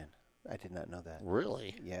Streisand. I did not know that.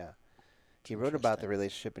 Really? Yeah. He wrote about the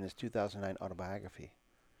relationship in his 2009 autobiography.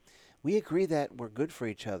 We agree that we're good for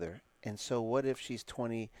each other, and so what if she's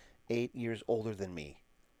 28 years older than me?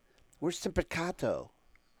 We're simpatico,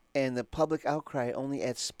 and the public outcry only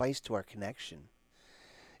adds spice to our connection.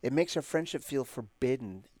 It makes our friendship feel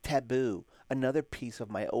forbidden, taboo, another piece of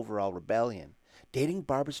my overall rebellion. Dating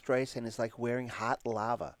Barbara Streisand is like wearing hot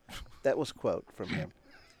lava. That was a quote from him.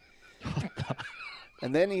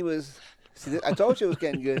 And then he was, I told you it was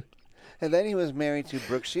getting good. And then he was married to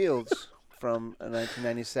Brooke Shields from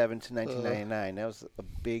 1997 to 1999. That was a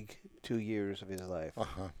big 2 years of his life.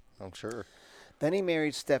 I'm sure. Then he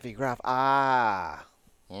married Steffi Graf. After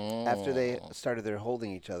they started their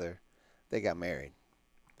holding each other, they got married.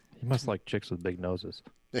 He must like chicks with big noses.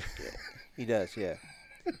 He does, yeah.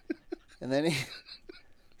 And then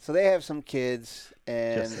so they have some kids,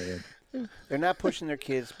 and Just saying. they're not pushing their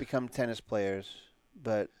kids to become tennis players,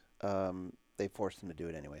 but they forced them to do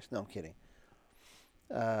it anyways. No, I'm kidding.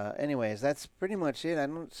 Anyways, that's pretty much it. I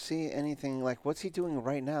don't see anything like what's he doing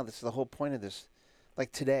right now. This is the whole point of this.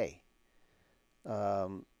 Like today.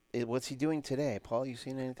 What's he doing today? Paul, you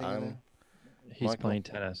seen anything? He's Michael, playing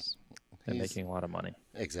tennis and he's- making a lot of money.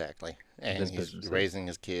 Exactly. And His he's businesses. raising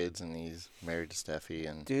his kids, and he's married to Steffi.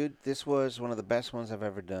 And Dude, this was one of the best ones I've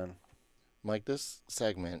ever done. Mike, this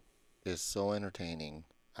segment is so entertaining.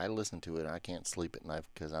 I listen to it, and I can't sleep at night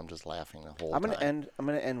because I'm just laughing the whole I'm time.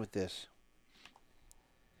 gonna end with this.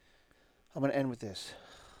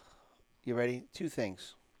 You ready? Two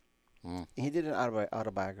things. He did an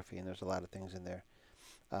autobiography, and there's a lot of things in there.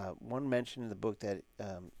 One mentioned in the book that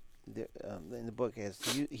in the book is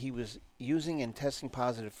he was using and testing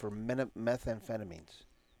positive for methamphetamines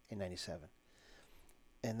in '97,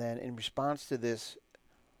 and then in response to this,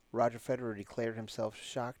 Roger Federer declared himself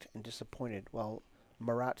shocked and disappointed, while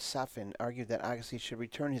Marat Safin argued that Agassi should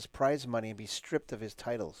return his prize money and be stripped of his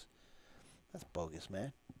titles. That's bogus,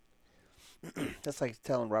 man. That's like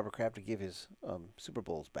telling Robert Kraft to give his Super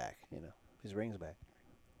Bowls back, his rings back.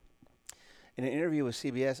 In an interview with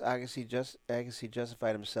CBS, Agassi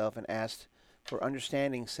justified himself and asked for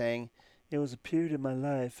understanding, saying, "It was a period in my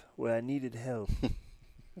life where I needed help."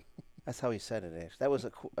 That's how he said it.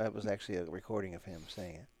 Actually. That was actually a recording of him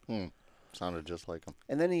saying it. Sounded just like him.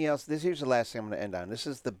 And then here's the last thing I'm going to end on. This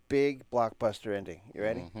is the big blockbuster ending. You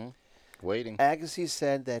ready? Mm-hmm. Waiting. Agassi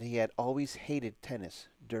said that he had always hated tennis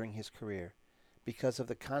during his career because of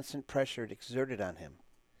the constant pressure it exerted on him.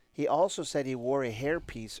 He also said he wore a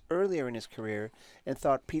hairpiece earlier in his career and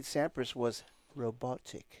thought Pete Sampras was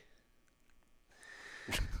Robotic.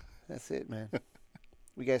 That's it, man. What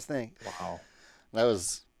do you guys think? Wow. That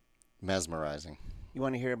was mesmerizing. You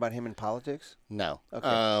want to hear about him in politics? No. Okay,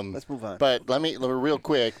 let's move on. But let me real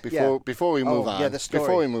quick before we move on. Yeah, the story.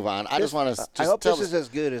 Before we move on, I just want to. I hope this is as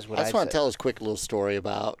good as what I just want said. to tell this quick little story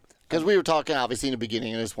about because we were talking obviously in the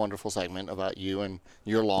beginning of this wonderful segment about you and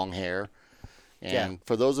your long hair. And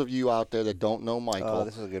for those of you out there that don't know Michael, Oh,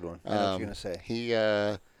 this is a good one. I know what you're gonna say. he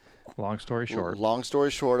Long story short. long story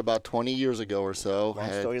short, about 20 years ago or so, Long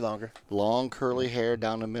had story longer. long curly hair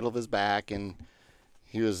down the middle of his back, and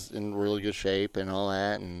he was in really good shape and all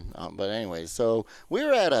that. And but anyways, so we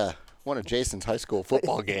were at one of Jason's high school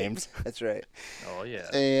football games, That's right. Oh yeah.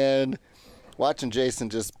 and watching Jason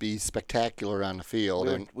just be spectacular on the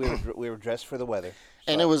field. We were dressed for the weather.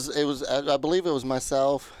 And it was I believe it was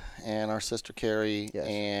myself and our sister Carrie Yes.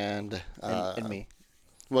 and me.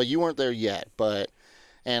 Well, you weren't there yet, but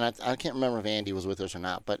I can't remember if Andy was with us or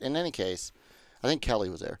not. But in any case, I think Kelly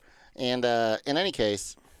was there. And in any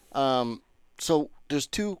case, so there's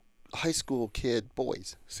two high school kid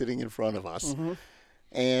boys sitting in front of us,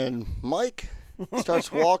 and Mike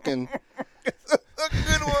starts walking. A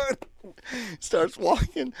good one. Starts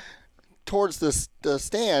walking towards the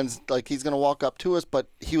stands like he's going to walk up to us, but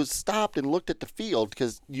he was stopped and looked at the field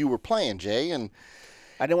because you were playing, Jay, and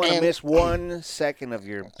I didn't want to miss 1 second of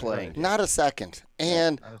your playing. not a second.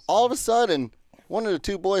 And all of a sudden, one of the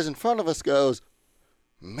two boys in front of us goes,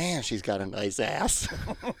 "Man, she's got a nice ass."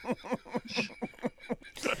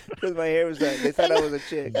 Because my hair was done. They thought I was a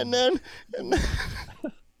chick. and then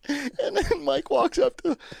Mike walks up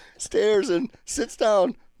the stairs and sits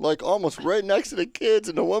down like almost right next to the kids,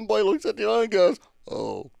 and the one boy looks at the other and goes,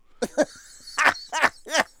 "Oh,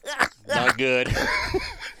 not good."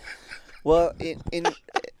 Well,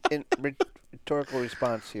 in rhetorical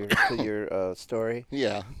response here to your story,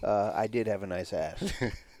 Yeah. I did have a nice ass,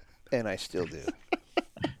 and I still do.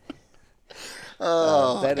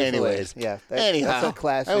 Oh, that is anyways. hilarious. Yeah. Anyhow, that's a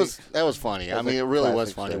classic. that was funny. I that's mean, a it really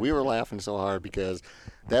was classic funny. story. We were laughing so hard because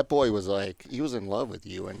that boy was like, he was in love with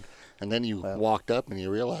you, and then you walked up and you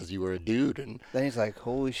realized you were a dude, and Then he's like,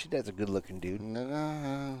 "Holy shit, that's a good-looking dude." I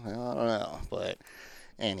don't know, but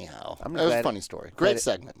anyhow, I'm that was a glad- funny story. glad Great it-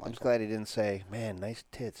 segment, I'm Mike. just glad he didn't say, "Man, nice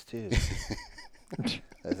tits too."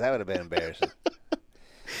 'Cause that would have been embarrassing.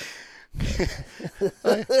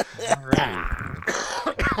 All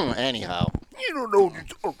right. Anyhow, You don't know what you're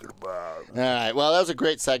talking about. all right. Well, that was a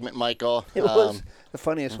great segment, Michael. It was the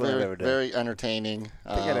funniest one I've very, ever done. very entertaining.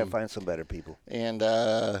 I think I gotta find some better people. And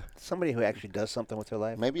Somebody who actually does something with their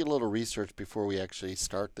life. maybe a little research before we actually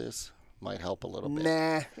start this might help a little bit.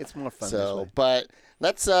 Nah, it's more fun this So, way. but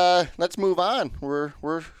let's move on. We're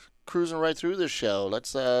cruising right through this show. Let's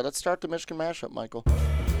start the Michigan mashup, Michael.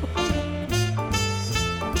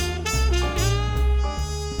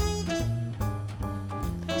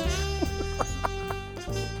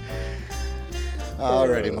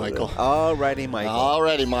 Alrighty, Michael. Alrighty, Michael.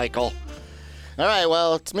 Alrighty, Michael. All right,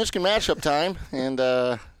 well, it's Michigan mashup time, and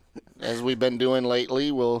as we've been doing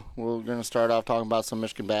lately, we're going to start off talking about some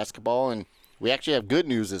Michigan basketball, and we actually have good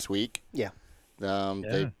news this week. Yeah.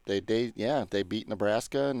 They beat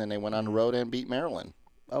Nebraska, and then they went on the road and beat Maryland.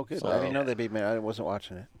 Oh, good. So- I didn't know they beat me. I wasn't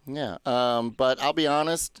watching it. Yeah, but I'll be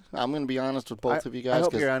honest. I'm going to be honest with both of you guys. I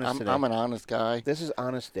hope 'cause you're honest today. I'm an honest guy. This is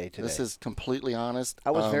honest day today. This is completely honest.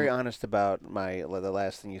 I was very honest about the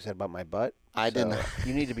last thing you said about my butt. I didn't. So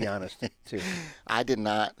you need to be honest too. I did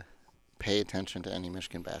not pay attention to any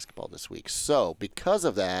Michigan basketball this week. So because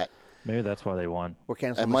of that, Maybe that's why they won. We're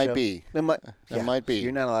canceling. it the might show? be. It might be.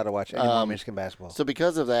 You're not allowed to watch any more Michigan basketball. So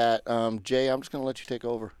because of that, Jay, I'm just going to let you take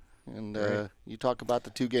over, and Great. you talk about the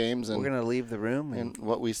two games and We're gonna leave the room and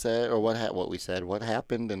what we said or what we said, what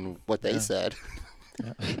happened, and what they said.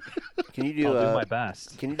 can you I'll do do my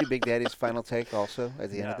best. Can you do Big Daddy's final take also at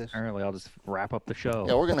the end Yeah, of this? apparently, I'll just wrap up the show.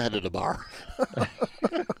 Yeah, we're going to head to the bar.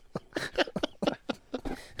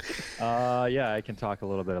 Yeah, I can talk a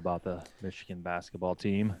little bit about the Michigan basketball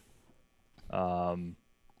team.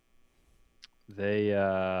 They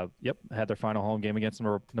had their final home game against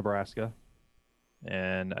Nebraska,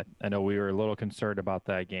 and I know we were a little concerned about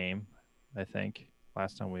that game. I think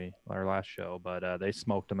our last show, but they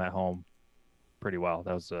smoked them at home pretty well.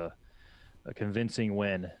 That was a convincing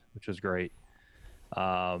win, which was great.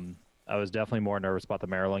 I was definitely more nervous about the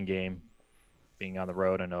Maryland game, being on the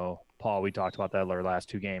road. I know, Paul, we talked about that in our last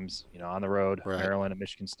two games, on the road, Right. Maryland and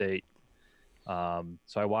Michigan State. So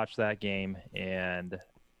I watched that game, and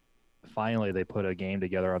finally they put a game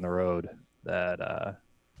together on the road that,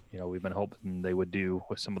 we've been hoping they would do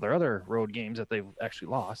with some of their other road games that they've actually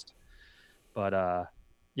lost. But,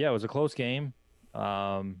 it was a close game.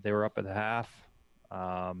 They were up at the half,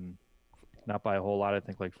 not by a whole lot. I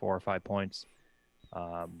think like 4 or 5 points.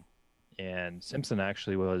 And Simpson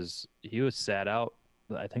actually was sat out.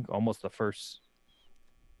 I think almost the first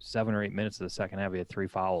 7 or 8 minutes of the second half. He had 3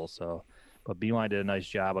 fouls. So, but Beeline did a nice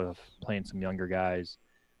job of playing some younger guys.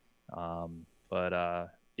 But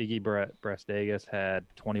Iggy Brastegas had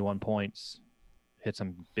 21 points, hit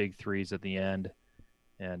some big threes at the end,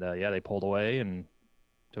 and they pulled away and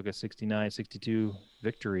took a 69-62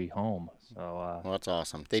 victory home. So well, that's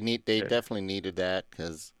awesome. They definitely needed that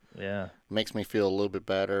because it makes me feel a little bit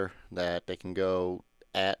better that they can go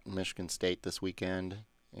at Michigan State this weekend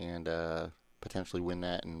and potentially win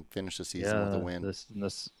that and finish the season with a win. The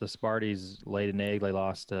Sparties laid an egg. They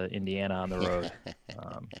lost to Indiana on the road,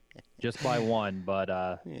 just by 1,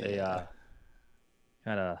 but they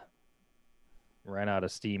kind of ran out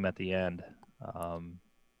of steam at the end.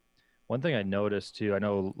 One thing I noticed too, I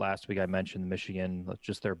know last week I mentioned Michigan,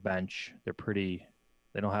 just their bench.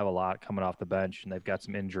 They don't have a lot coming off the bench, and they've got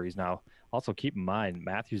some injuries now. Also, keep in mind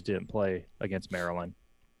Matthews didn't play against Maryland,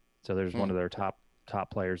 so there's one of their top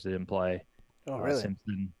players that didn't play. Oh, really?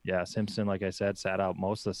 Simpson, like I said, sat out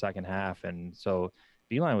most of the second half, and so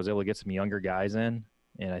Beeline was able to get some younger guys in,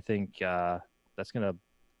 and I think that's going to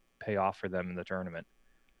pay off for them in the tournament.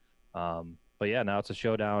 But yeah, now it's a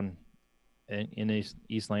showdown in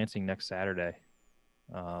East Lansing next Saturday,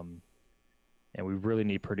 and we really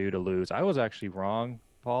need Purdue to lose. I was actually wrong,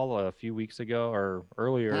 Paul, a few weeks ago or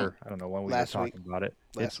earlier. I don't know when we were talking about it.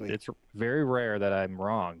 It's very rare that I'm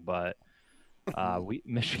wrong, but.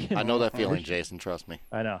 Michigan. I know that feeling, Jason. Trust me.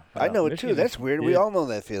 I know. I know it too. That's weird. We all know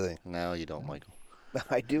that feeling. No, you don't, Michael.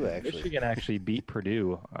 I do, actually. Michigan actually beat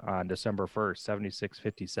Purdue on December 1st,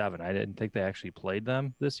 76-57. I didn't think they actually played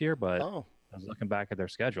them this year, but I was looking back at their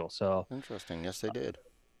schedule. So interesting. Yes, they did.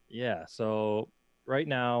 Yeah. So right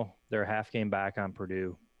now they're a half game back on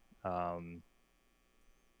Purdue. They're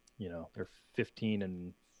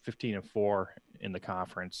 15-4 in the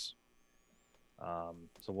conference.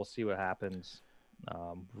 So we'll see what happens.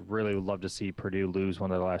 Really would love to see Purdue lose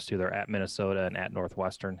one of the last 2. They're at Minnesota and at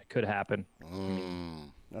Northwestern. It could happen.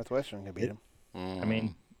 Northwestern could beat them. I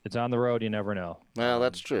mean, it's on the road. You never know. Well,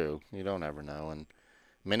 that's true. You don't ever know. And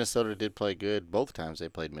Minnesota did play good both times they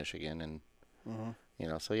played Michigan. And,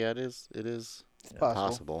 so, yeah, it is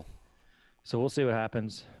possible. So we'll see what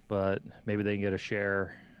happens. But maybe they can get a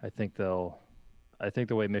share. I think the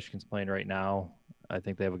way Michigan's playing right now, I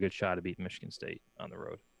think they have a good shot at beating Michigan State on the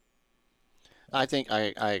road. I think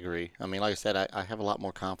I agree. I mean, like I said, I have a lot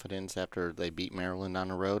more confidence after they beat Maryland on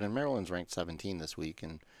the road, and Maryland's ranked 17 this week,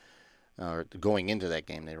 and going into that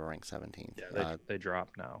game they were ranked 17th. Yeah, they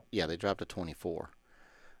dropped now. Yeah, they dropped to 24.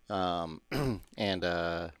 And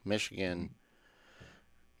Michigan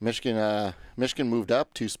moved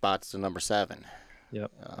up 2 spots to number 7.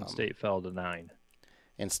 Yep. And State fell to 9.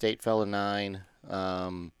 And State fell to 9.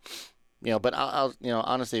 But I'll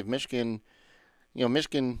honestly, if Michigan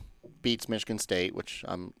beats Michigan State, which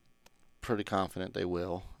I'm pretty confident they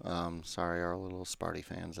will. Sorry, our little Sparty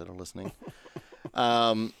fans that are listening.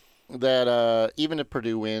 That even if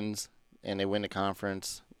Purdue wins and they win the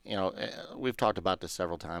conference, we've talked about this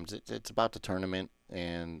several times. It's about the tournament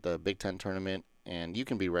and the Big Ten tournament, and you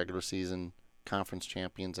can be regular season conference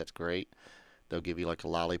champions. That's great. They'll give you like a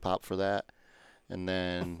lollipop for that. And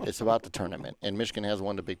then it's about the tournament. And Michigan has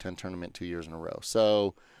won the Big Ten tournament 2 years in a row.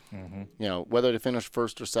 So, whether they finish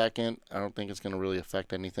first or second, I don't think it's going to really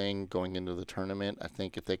affect anything going into the tournament. I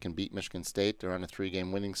think if they can beat Michigan State, they're on a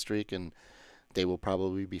 3-game winning streak, and they will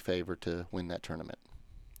probably be favored to win that tournament,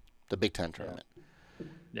 the Big Ten tournament.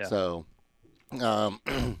 Yeah. So,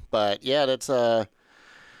 but, yeah, it's a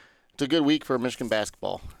good week for Michigan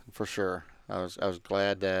basketball for sure. I was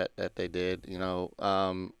glad that they did. We're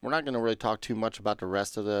not going to really talk too much about the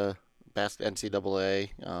rest of the NCAA.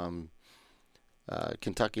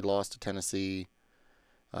 Kentucky lost to Tennessee.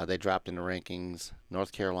 They dropped in the rankings.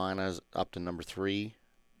 North Carolina's up to number 3.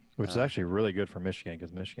 Which is actually really good for Michigan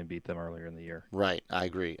because Michigan beat them earlier in the year. Right, I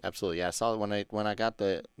agree. Absolutely. Yeah, I saw it when I got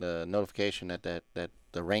the notification that the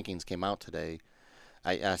rankings came out today.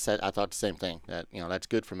 I thought the same thing, that that's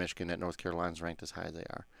good for Michigan that North Carolina's ranked as high as they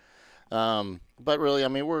are. But really, I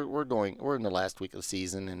mean, we're in the last week of the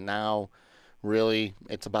season, and now really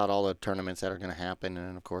it's about all the tournaments that are going to happen,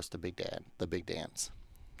 and of course the big dance.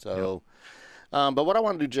 So, but what I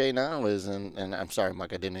want to do, Jay, now is, and I'm sorry,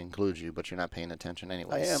 Mike, I didn't include you, but you're not paying attention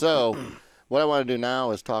anyway. I am. So, what I want to do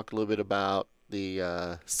now is talk a little bit about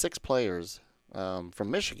the 6 players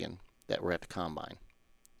from Michigan that were at the Combine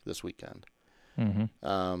this weekend.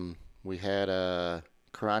 We had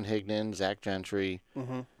Karan Higdon, Zach Gentry.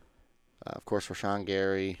 Of course, Rashawn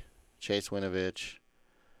Gary, Chase Winovich,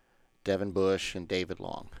 Devin Bush, and David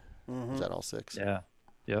Long. Mm-hmm. Is that all 6? Yeah.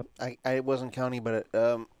 Yep. I wasn't counting, but it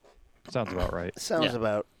Sounds about right. sounds Yeah.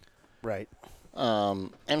 about right.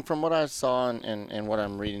 And from what I saw and what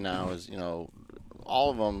I'm reading now is, all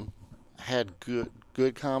of them had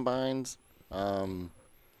good combines.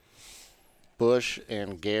 Bush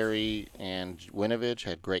and Gary and Winovich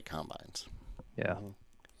had great combines. Yeah.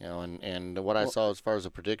 And what I saw as far as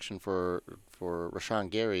a prediction for Rashawn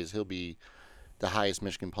Gary is he'll be the highest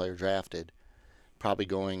Michigan player drafted, probably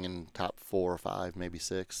going in top 4 or 5, maybe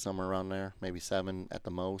 6, somewhere around there, maybe 7 at the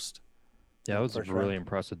most. Yeah, I was First really round.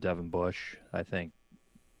 impressed with Devin Bush. I think,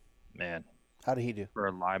 man, How did he do? for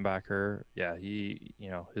a linebacker, yeah, he,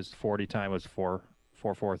 his 40 time was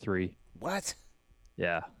 4.43. What?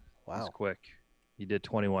 Yeah, Wow. he's quick. He did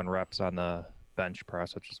 21 reps on the bench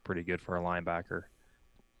press, which is pretty good for a linebacker.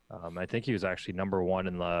 I think he was actually number 1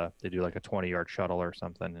 in they do like a 20-yard shuttle or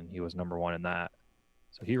something, and he was number 1 in that.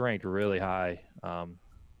 So he ranked really high.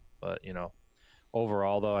 But,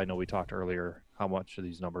 overall, though, I know we talked earlier how much of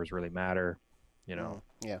these numbers really matter.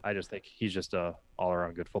 Yeah. I just think he's just a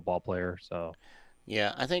all-around good football player. So,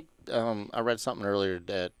 Yeah, I think I read something earlier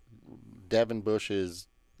that Devin Bush's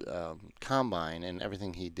combine and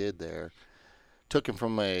everything he did there took him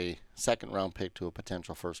from a second-round pick to a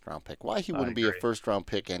potential first-round pick. Why he wouldn't be a agree. first-round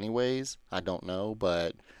pick anyways, I don't know,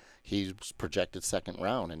 but he's projected second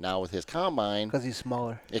round. And now with his combine, Because he's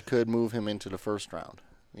smaller. it could move him into the first round.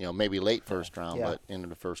 Maybe late first round, Yeah. but into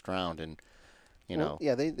the first round. And, Well,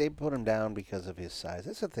 yeah, they put him down because of his size.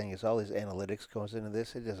 That's the thing is all these analytics goes into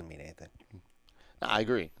this. It doesn't mean anything. I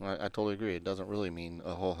agree. I totally agree. It doesn't really mean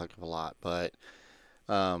a whole heck of a lot. But,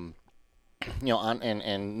 and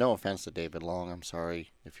no offense to David Long. I'm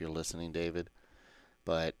sorry if you're listening, David.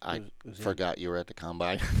 But I Who's he? forgot you were at the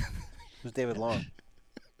combine. Who's David Long?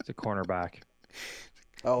 he's a cornerback.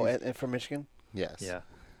 Oh, and from Michigan? Yes. Yeah.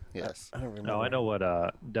 Yes. I don't remember. No, I know what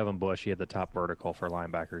Devin Bush, he had the top vertical for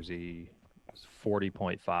linebackers. He was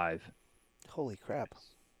 40.5. Holy crap.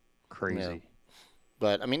 Crazy. Yeah.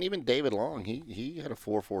 But, I mean, even David Long, he had a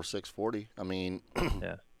 4.46 40. I mean,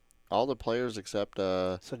 Yeah. all the players except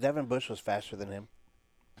So Devin Bush was faster than him?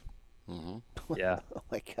 Yeah. Oh,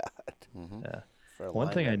 my God. Yeah. For a One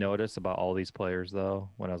thing I linebacker. noticed about all these players, though,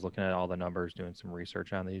 when I was looking at all the numbers, doing some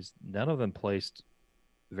research on these, none of them placed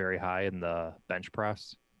very high in the bench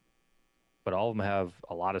press, but all of them have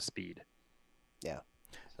a lot of speed. Yeah.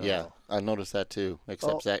 So, Yeah, I noticed that too.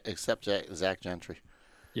 Except Oh. Zach Gentry.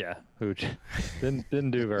 Yeah, who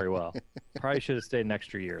didn't do very well. Probably should have stayed an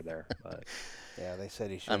extra year there. But Yeah, they said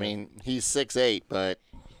he should. I mean, he's 6'8", but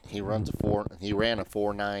he ran a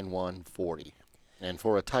 4.91 40, and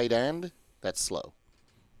for a tight end, that's slow.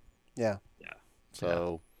 Yeah.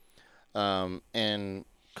 So, and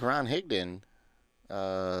Karan Higdon,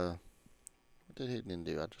 what did Higdon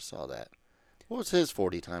do? I just saw that. What was his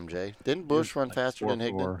 40 time, Jay? Didn't Bush run like faster than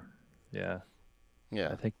Higdon? 4.4. Yeah, Yeah.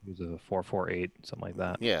 I think it was a 4.48, something like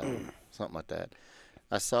that. Yeah, something like that.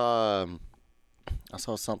 I saw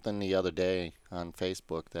something the other day on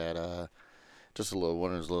Facebook that just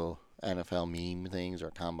one of those little NFL meme things or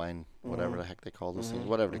combine, whatever the heck they call those things,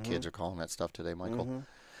 whatever the kids are calling that stuff today, Michael.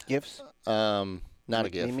 Gifts? Not a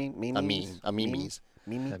gift, a Memes? meme, a memes.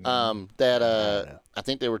 Mimi? That I don't know. I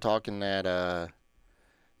think they were talking that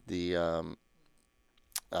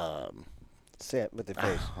Say it with the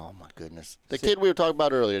face. oh my goodness, the kid we were talking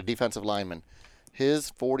about earlier, defensive lineman,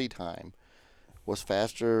 his 40 time was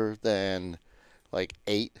faster than like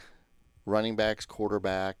 8 running backs,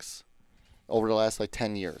 quarterbacks over the last like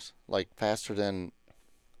 10 years. Like faster than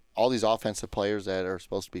all these offensive players that are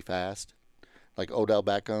supposed to be fast, like Odell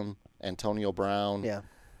Beckham, Antonio Brown. Yeah.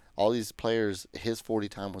 All these players, his 40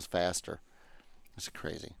 time was faster. It's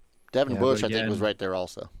crazy. Devin Yeah, Bush, but I think, was again- right there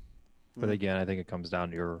also. But again, I think it comes down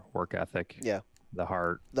to your work ethic. Yeah. The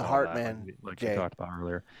heart. The all heart, that, man, Like Jay. we talked about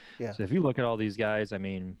earlier. Yeah. So if you look at all these guys, I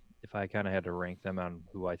mean, if I kind of had to rank them on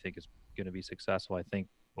who I think is going to be successful, I think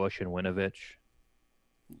Bush and Winovich.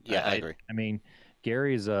 Yeah, I agree. I mean,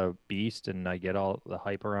 Gary's a beast, and I get all the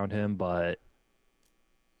hype around him, but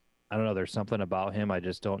I don't know. There's something about him. I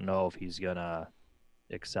just don't know if he's gonna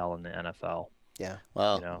excel in the NFL. Yeah.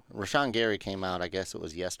 Well, You know. Rashawn Gary came out, I guess it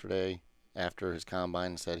was yesterday, after his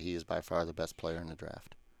combine and said he is by far the best player in the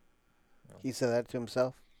draft. He said that to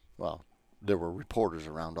himself? Well, there were reporters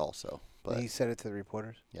around also, but He said it to the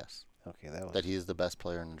reporters? yes, Okay, that was. that he is the best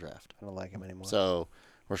player in the draft. I don't like him anymore. So,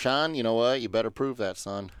 Rashawn, you know what? You better prove that,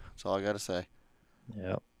 son. That's all I got to say.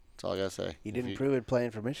 Yep. That's all I got to say. he didn't prove it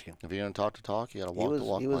playing for Michigan. If you're going to talk the talk, you got to He walk was the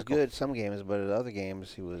walk, he was Michael. good some games, but at other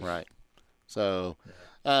games he was. Right. So,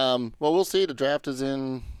 Well, we'll see. The draft is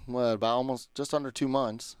in about almost just under 2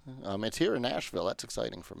 months. It's here in Nashville. That's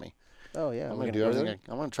exciting for me. Oh yeah, I'm we're gonna do go everything. there?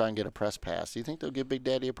 I'm gonna try and get a press pass. Do you think they'll give Big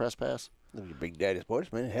Daddy a press pass? Big Daddy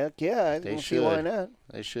Sportsman. Heck yeah, I They don't see why should. not.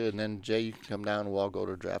 They should. And then Jay, you can come down and we'll all go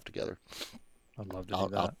to a draft together. I'd love to do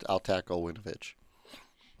that. I'll tackle Winovich.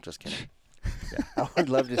 Just kidding. I would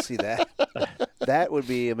love to see that. That would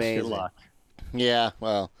be amazing. Good luck. Yeah.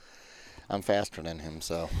 Well, I'm faster than him,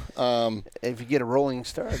 so If you get a rolling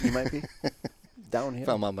start, you might be if downhill.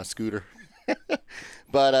 I'm on my scooter.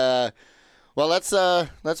 But well, let's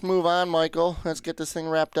move on, Michael. Let's get this thing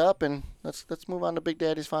wrapped up, and let's move on to Big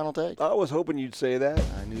Daddy's final take. I was hoping you'd say that.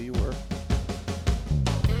 I knew you were.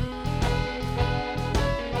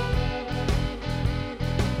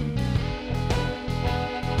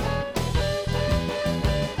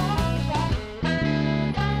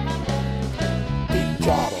 Big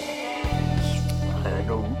Daddy.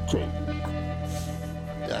 Final take.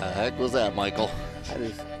 The heck was that, Michael? I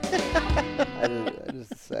just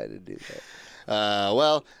decided to do that.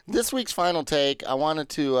 Well, this week's final take, I wanted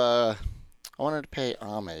to pay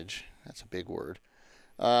homage. That's a big word.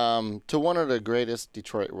 To one of the greatest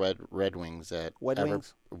Detroit Red Wings that Wed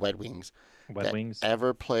Wings? Red Wings Wet that wings.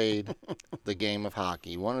 ever played the game of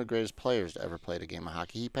hockey. One of the greatest players to ever play the game of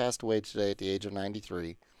hockey. He passed away today at the age of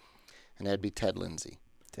 93, and that'd be Ted Lindsay.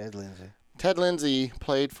 Ted Lindsay. Ted Lindsay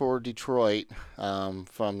played for Detroit from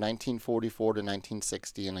 1944 to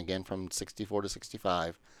 1960, and again from 64 to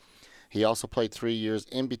 65. He also played 3 years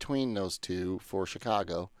in between those two for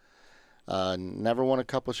Chicago. Never won a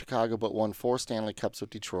cup with Chicago, but won 4 Stanley Cups with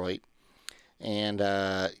Detroit. And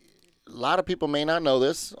a lot of people may not know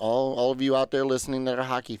this. All of you out there listening that are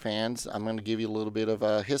hockey fans, I'm going to give you a little bit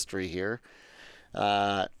of history here.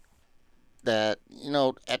 That,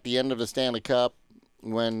 at the end of the Stanley Cup,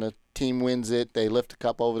 when the team wins it, they lift the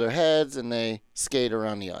cup over their heads and they skate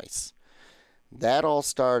around the ice. That all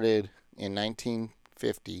started in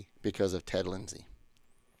 1950 because of Ted Lindsay.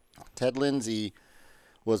 Ted Lindsay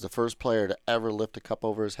was the first player to ever lift a cup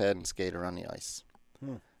over his head and skate around the ice.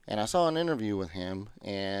 And I saw an interview with him,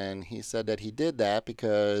 and he said that he did that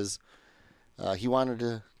because he wanted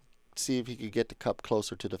to see if he could get the cup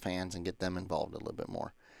closer to the fans and get them involved a little bit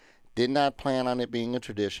more. Did not plan on it being a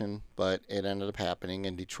tradition, but it ended up happening.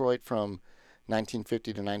 And Detroit from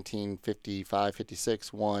 1950 to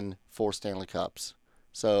 1955-56 won 4 Stanley Cups.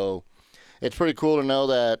 So it's pretty cool to know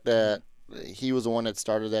that he was the one that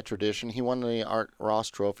started that tradition. He won the Art Ross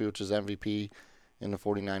Trophy, which is MVP in the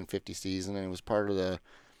 49-50 season, and he was part of the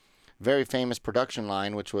very famous production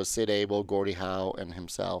line, which was Sid Abel, Gordie Howe, and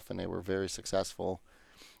himself, and they were very successful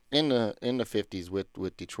in the 50s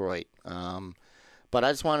with Detroit. But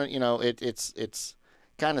I just wanted, it's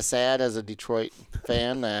kind of sad as a Detroit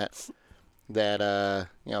fan that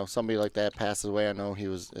somebody like that passes away. I know he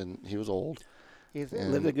was old. He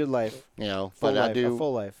lived a good life. But I do a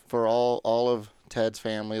full life. for all of Ted's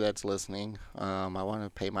family that's listening. I want to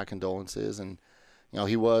pay my condolences, and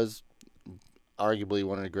he was arguably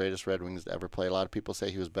one of the greatest Red Wings to ever play. A lot of people say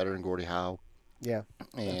he was better than Gordie Howe. Yeah,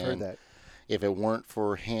 And I've heard that. if it weren't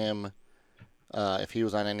for him, if he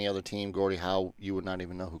was on any other team, Gordie Howe, you would not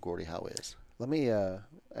even know who Gordie Howe is. Let me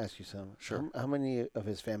ask you something. Sure. How many of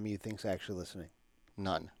his family you think's actually listening?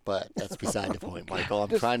 None. But that's beside the point, Michael. I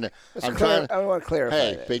want to clarify.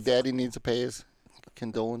 Hey, that. Big Daddy needs to pay his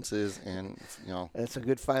condolences, and That's a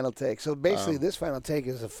good final take. So basically, this final take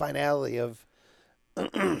is a finality of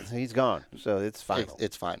he's gone. So it's final.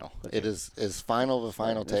 It's final. Okay. It is as final of a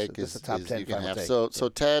final This is- take this as is a top 10 you can final have. take. So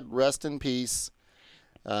Ted, rest in peace.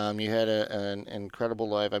 You had an incredible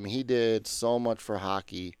life. I mean, he did so much for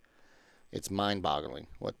hockey. It's mind-boggling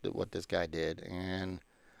what this guy did, and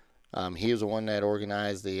he was the one that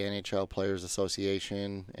organized the NHL Players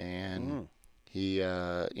Association, and he,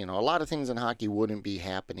 a lot of things in hockey wouldn't be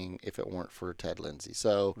happening if it weren't for Ted Lindsay.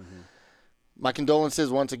 So, my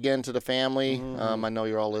condolences once again to the family. I know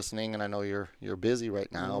you're all listening, and I know you're busy right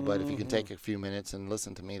now, but if you can take a few minutes and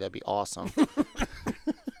listen to me, that'd be awesome.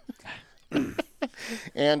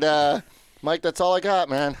 And Mike, that's all I got,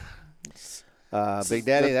 man. Big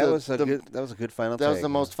Daddy, that was a the- good final take. That was the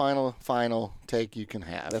man. most final take you can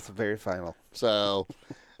have. That's a very final. So,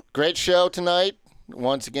 great show tonight.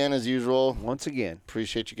 Once again, as usual, Once again,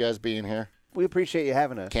 appreciate you guys being here. we appreciate you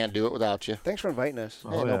having us. Can't do it without you. Thanks for inviting us.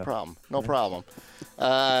 Hey, no problem. No problem.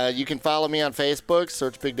 You can follow me on Facebook.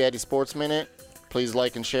 Search Big Daddy Sports Minute. Please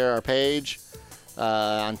like and share our page.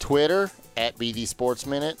 On Twitter, @BD Sports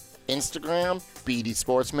Minute. Instagram, BD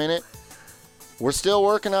Sports Minute. We're still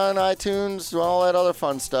working on iTunes, all that other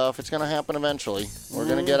fun stuff. It's going to happen eventually. We're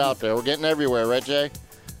going to get out there. We're getting everywhere, right, Jay?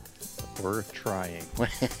 We're trying.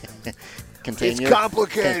 Contain It's your,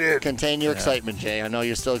 complicated. contain your excitement, Jay. I know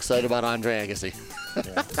you're still excited about Andre Agassi.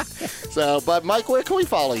 So, but Mike, where can we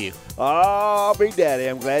follow you? Oh, Big Daddy,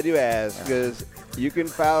 I'm glad you asked, because you can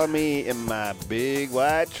follow me in my big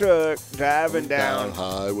white truck driving down.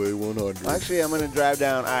 Highway 100. Actually, I'm going to drive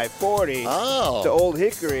down I-40 Oh, to Old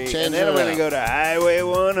Hickory, Change and then I'm it going to up. go to Highway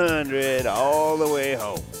 100 all the way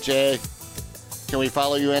home. Jay, can we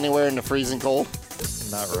follow you anywhere in the freezing cold?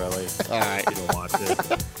 Not really. All right. You don't want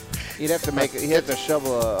to. You'd have to make. You have to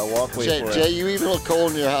shovel a walkway Jay, for Jay, it. you even look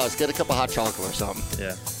cold in your house. Get a cup of hot chocolate or something.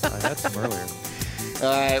 Yeah. I had some earlier. All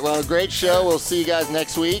right. Well, great show. We'll see you guys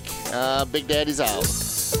next week. Big Daddy's out.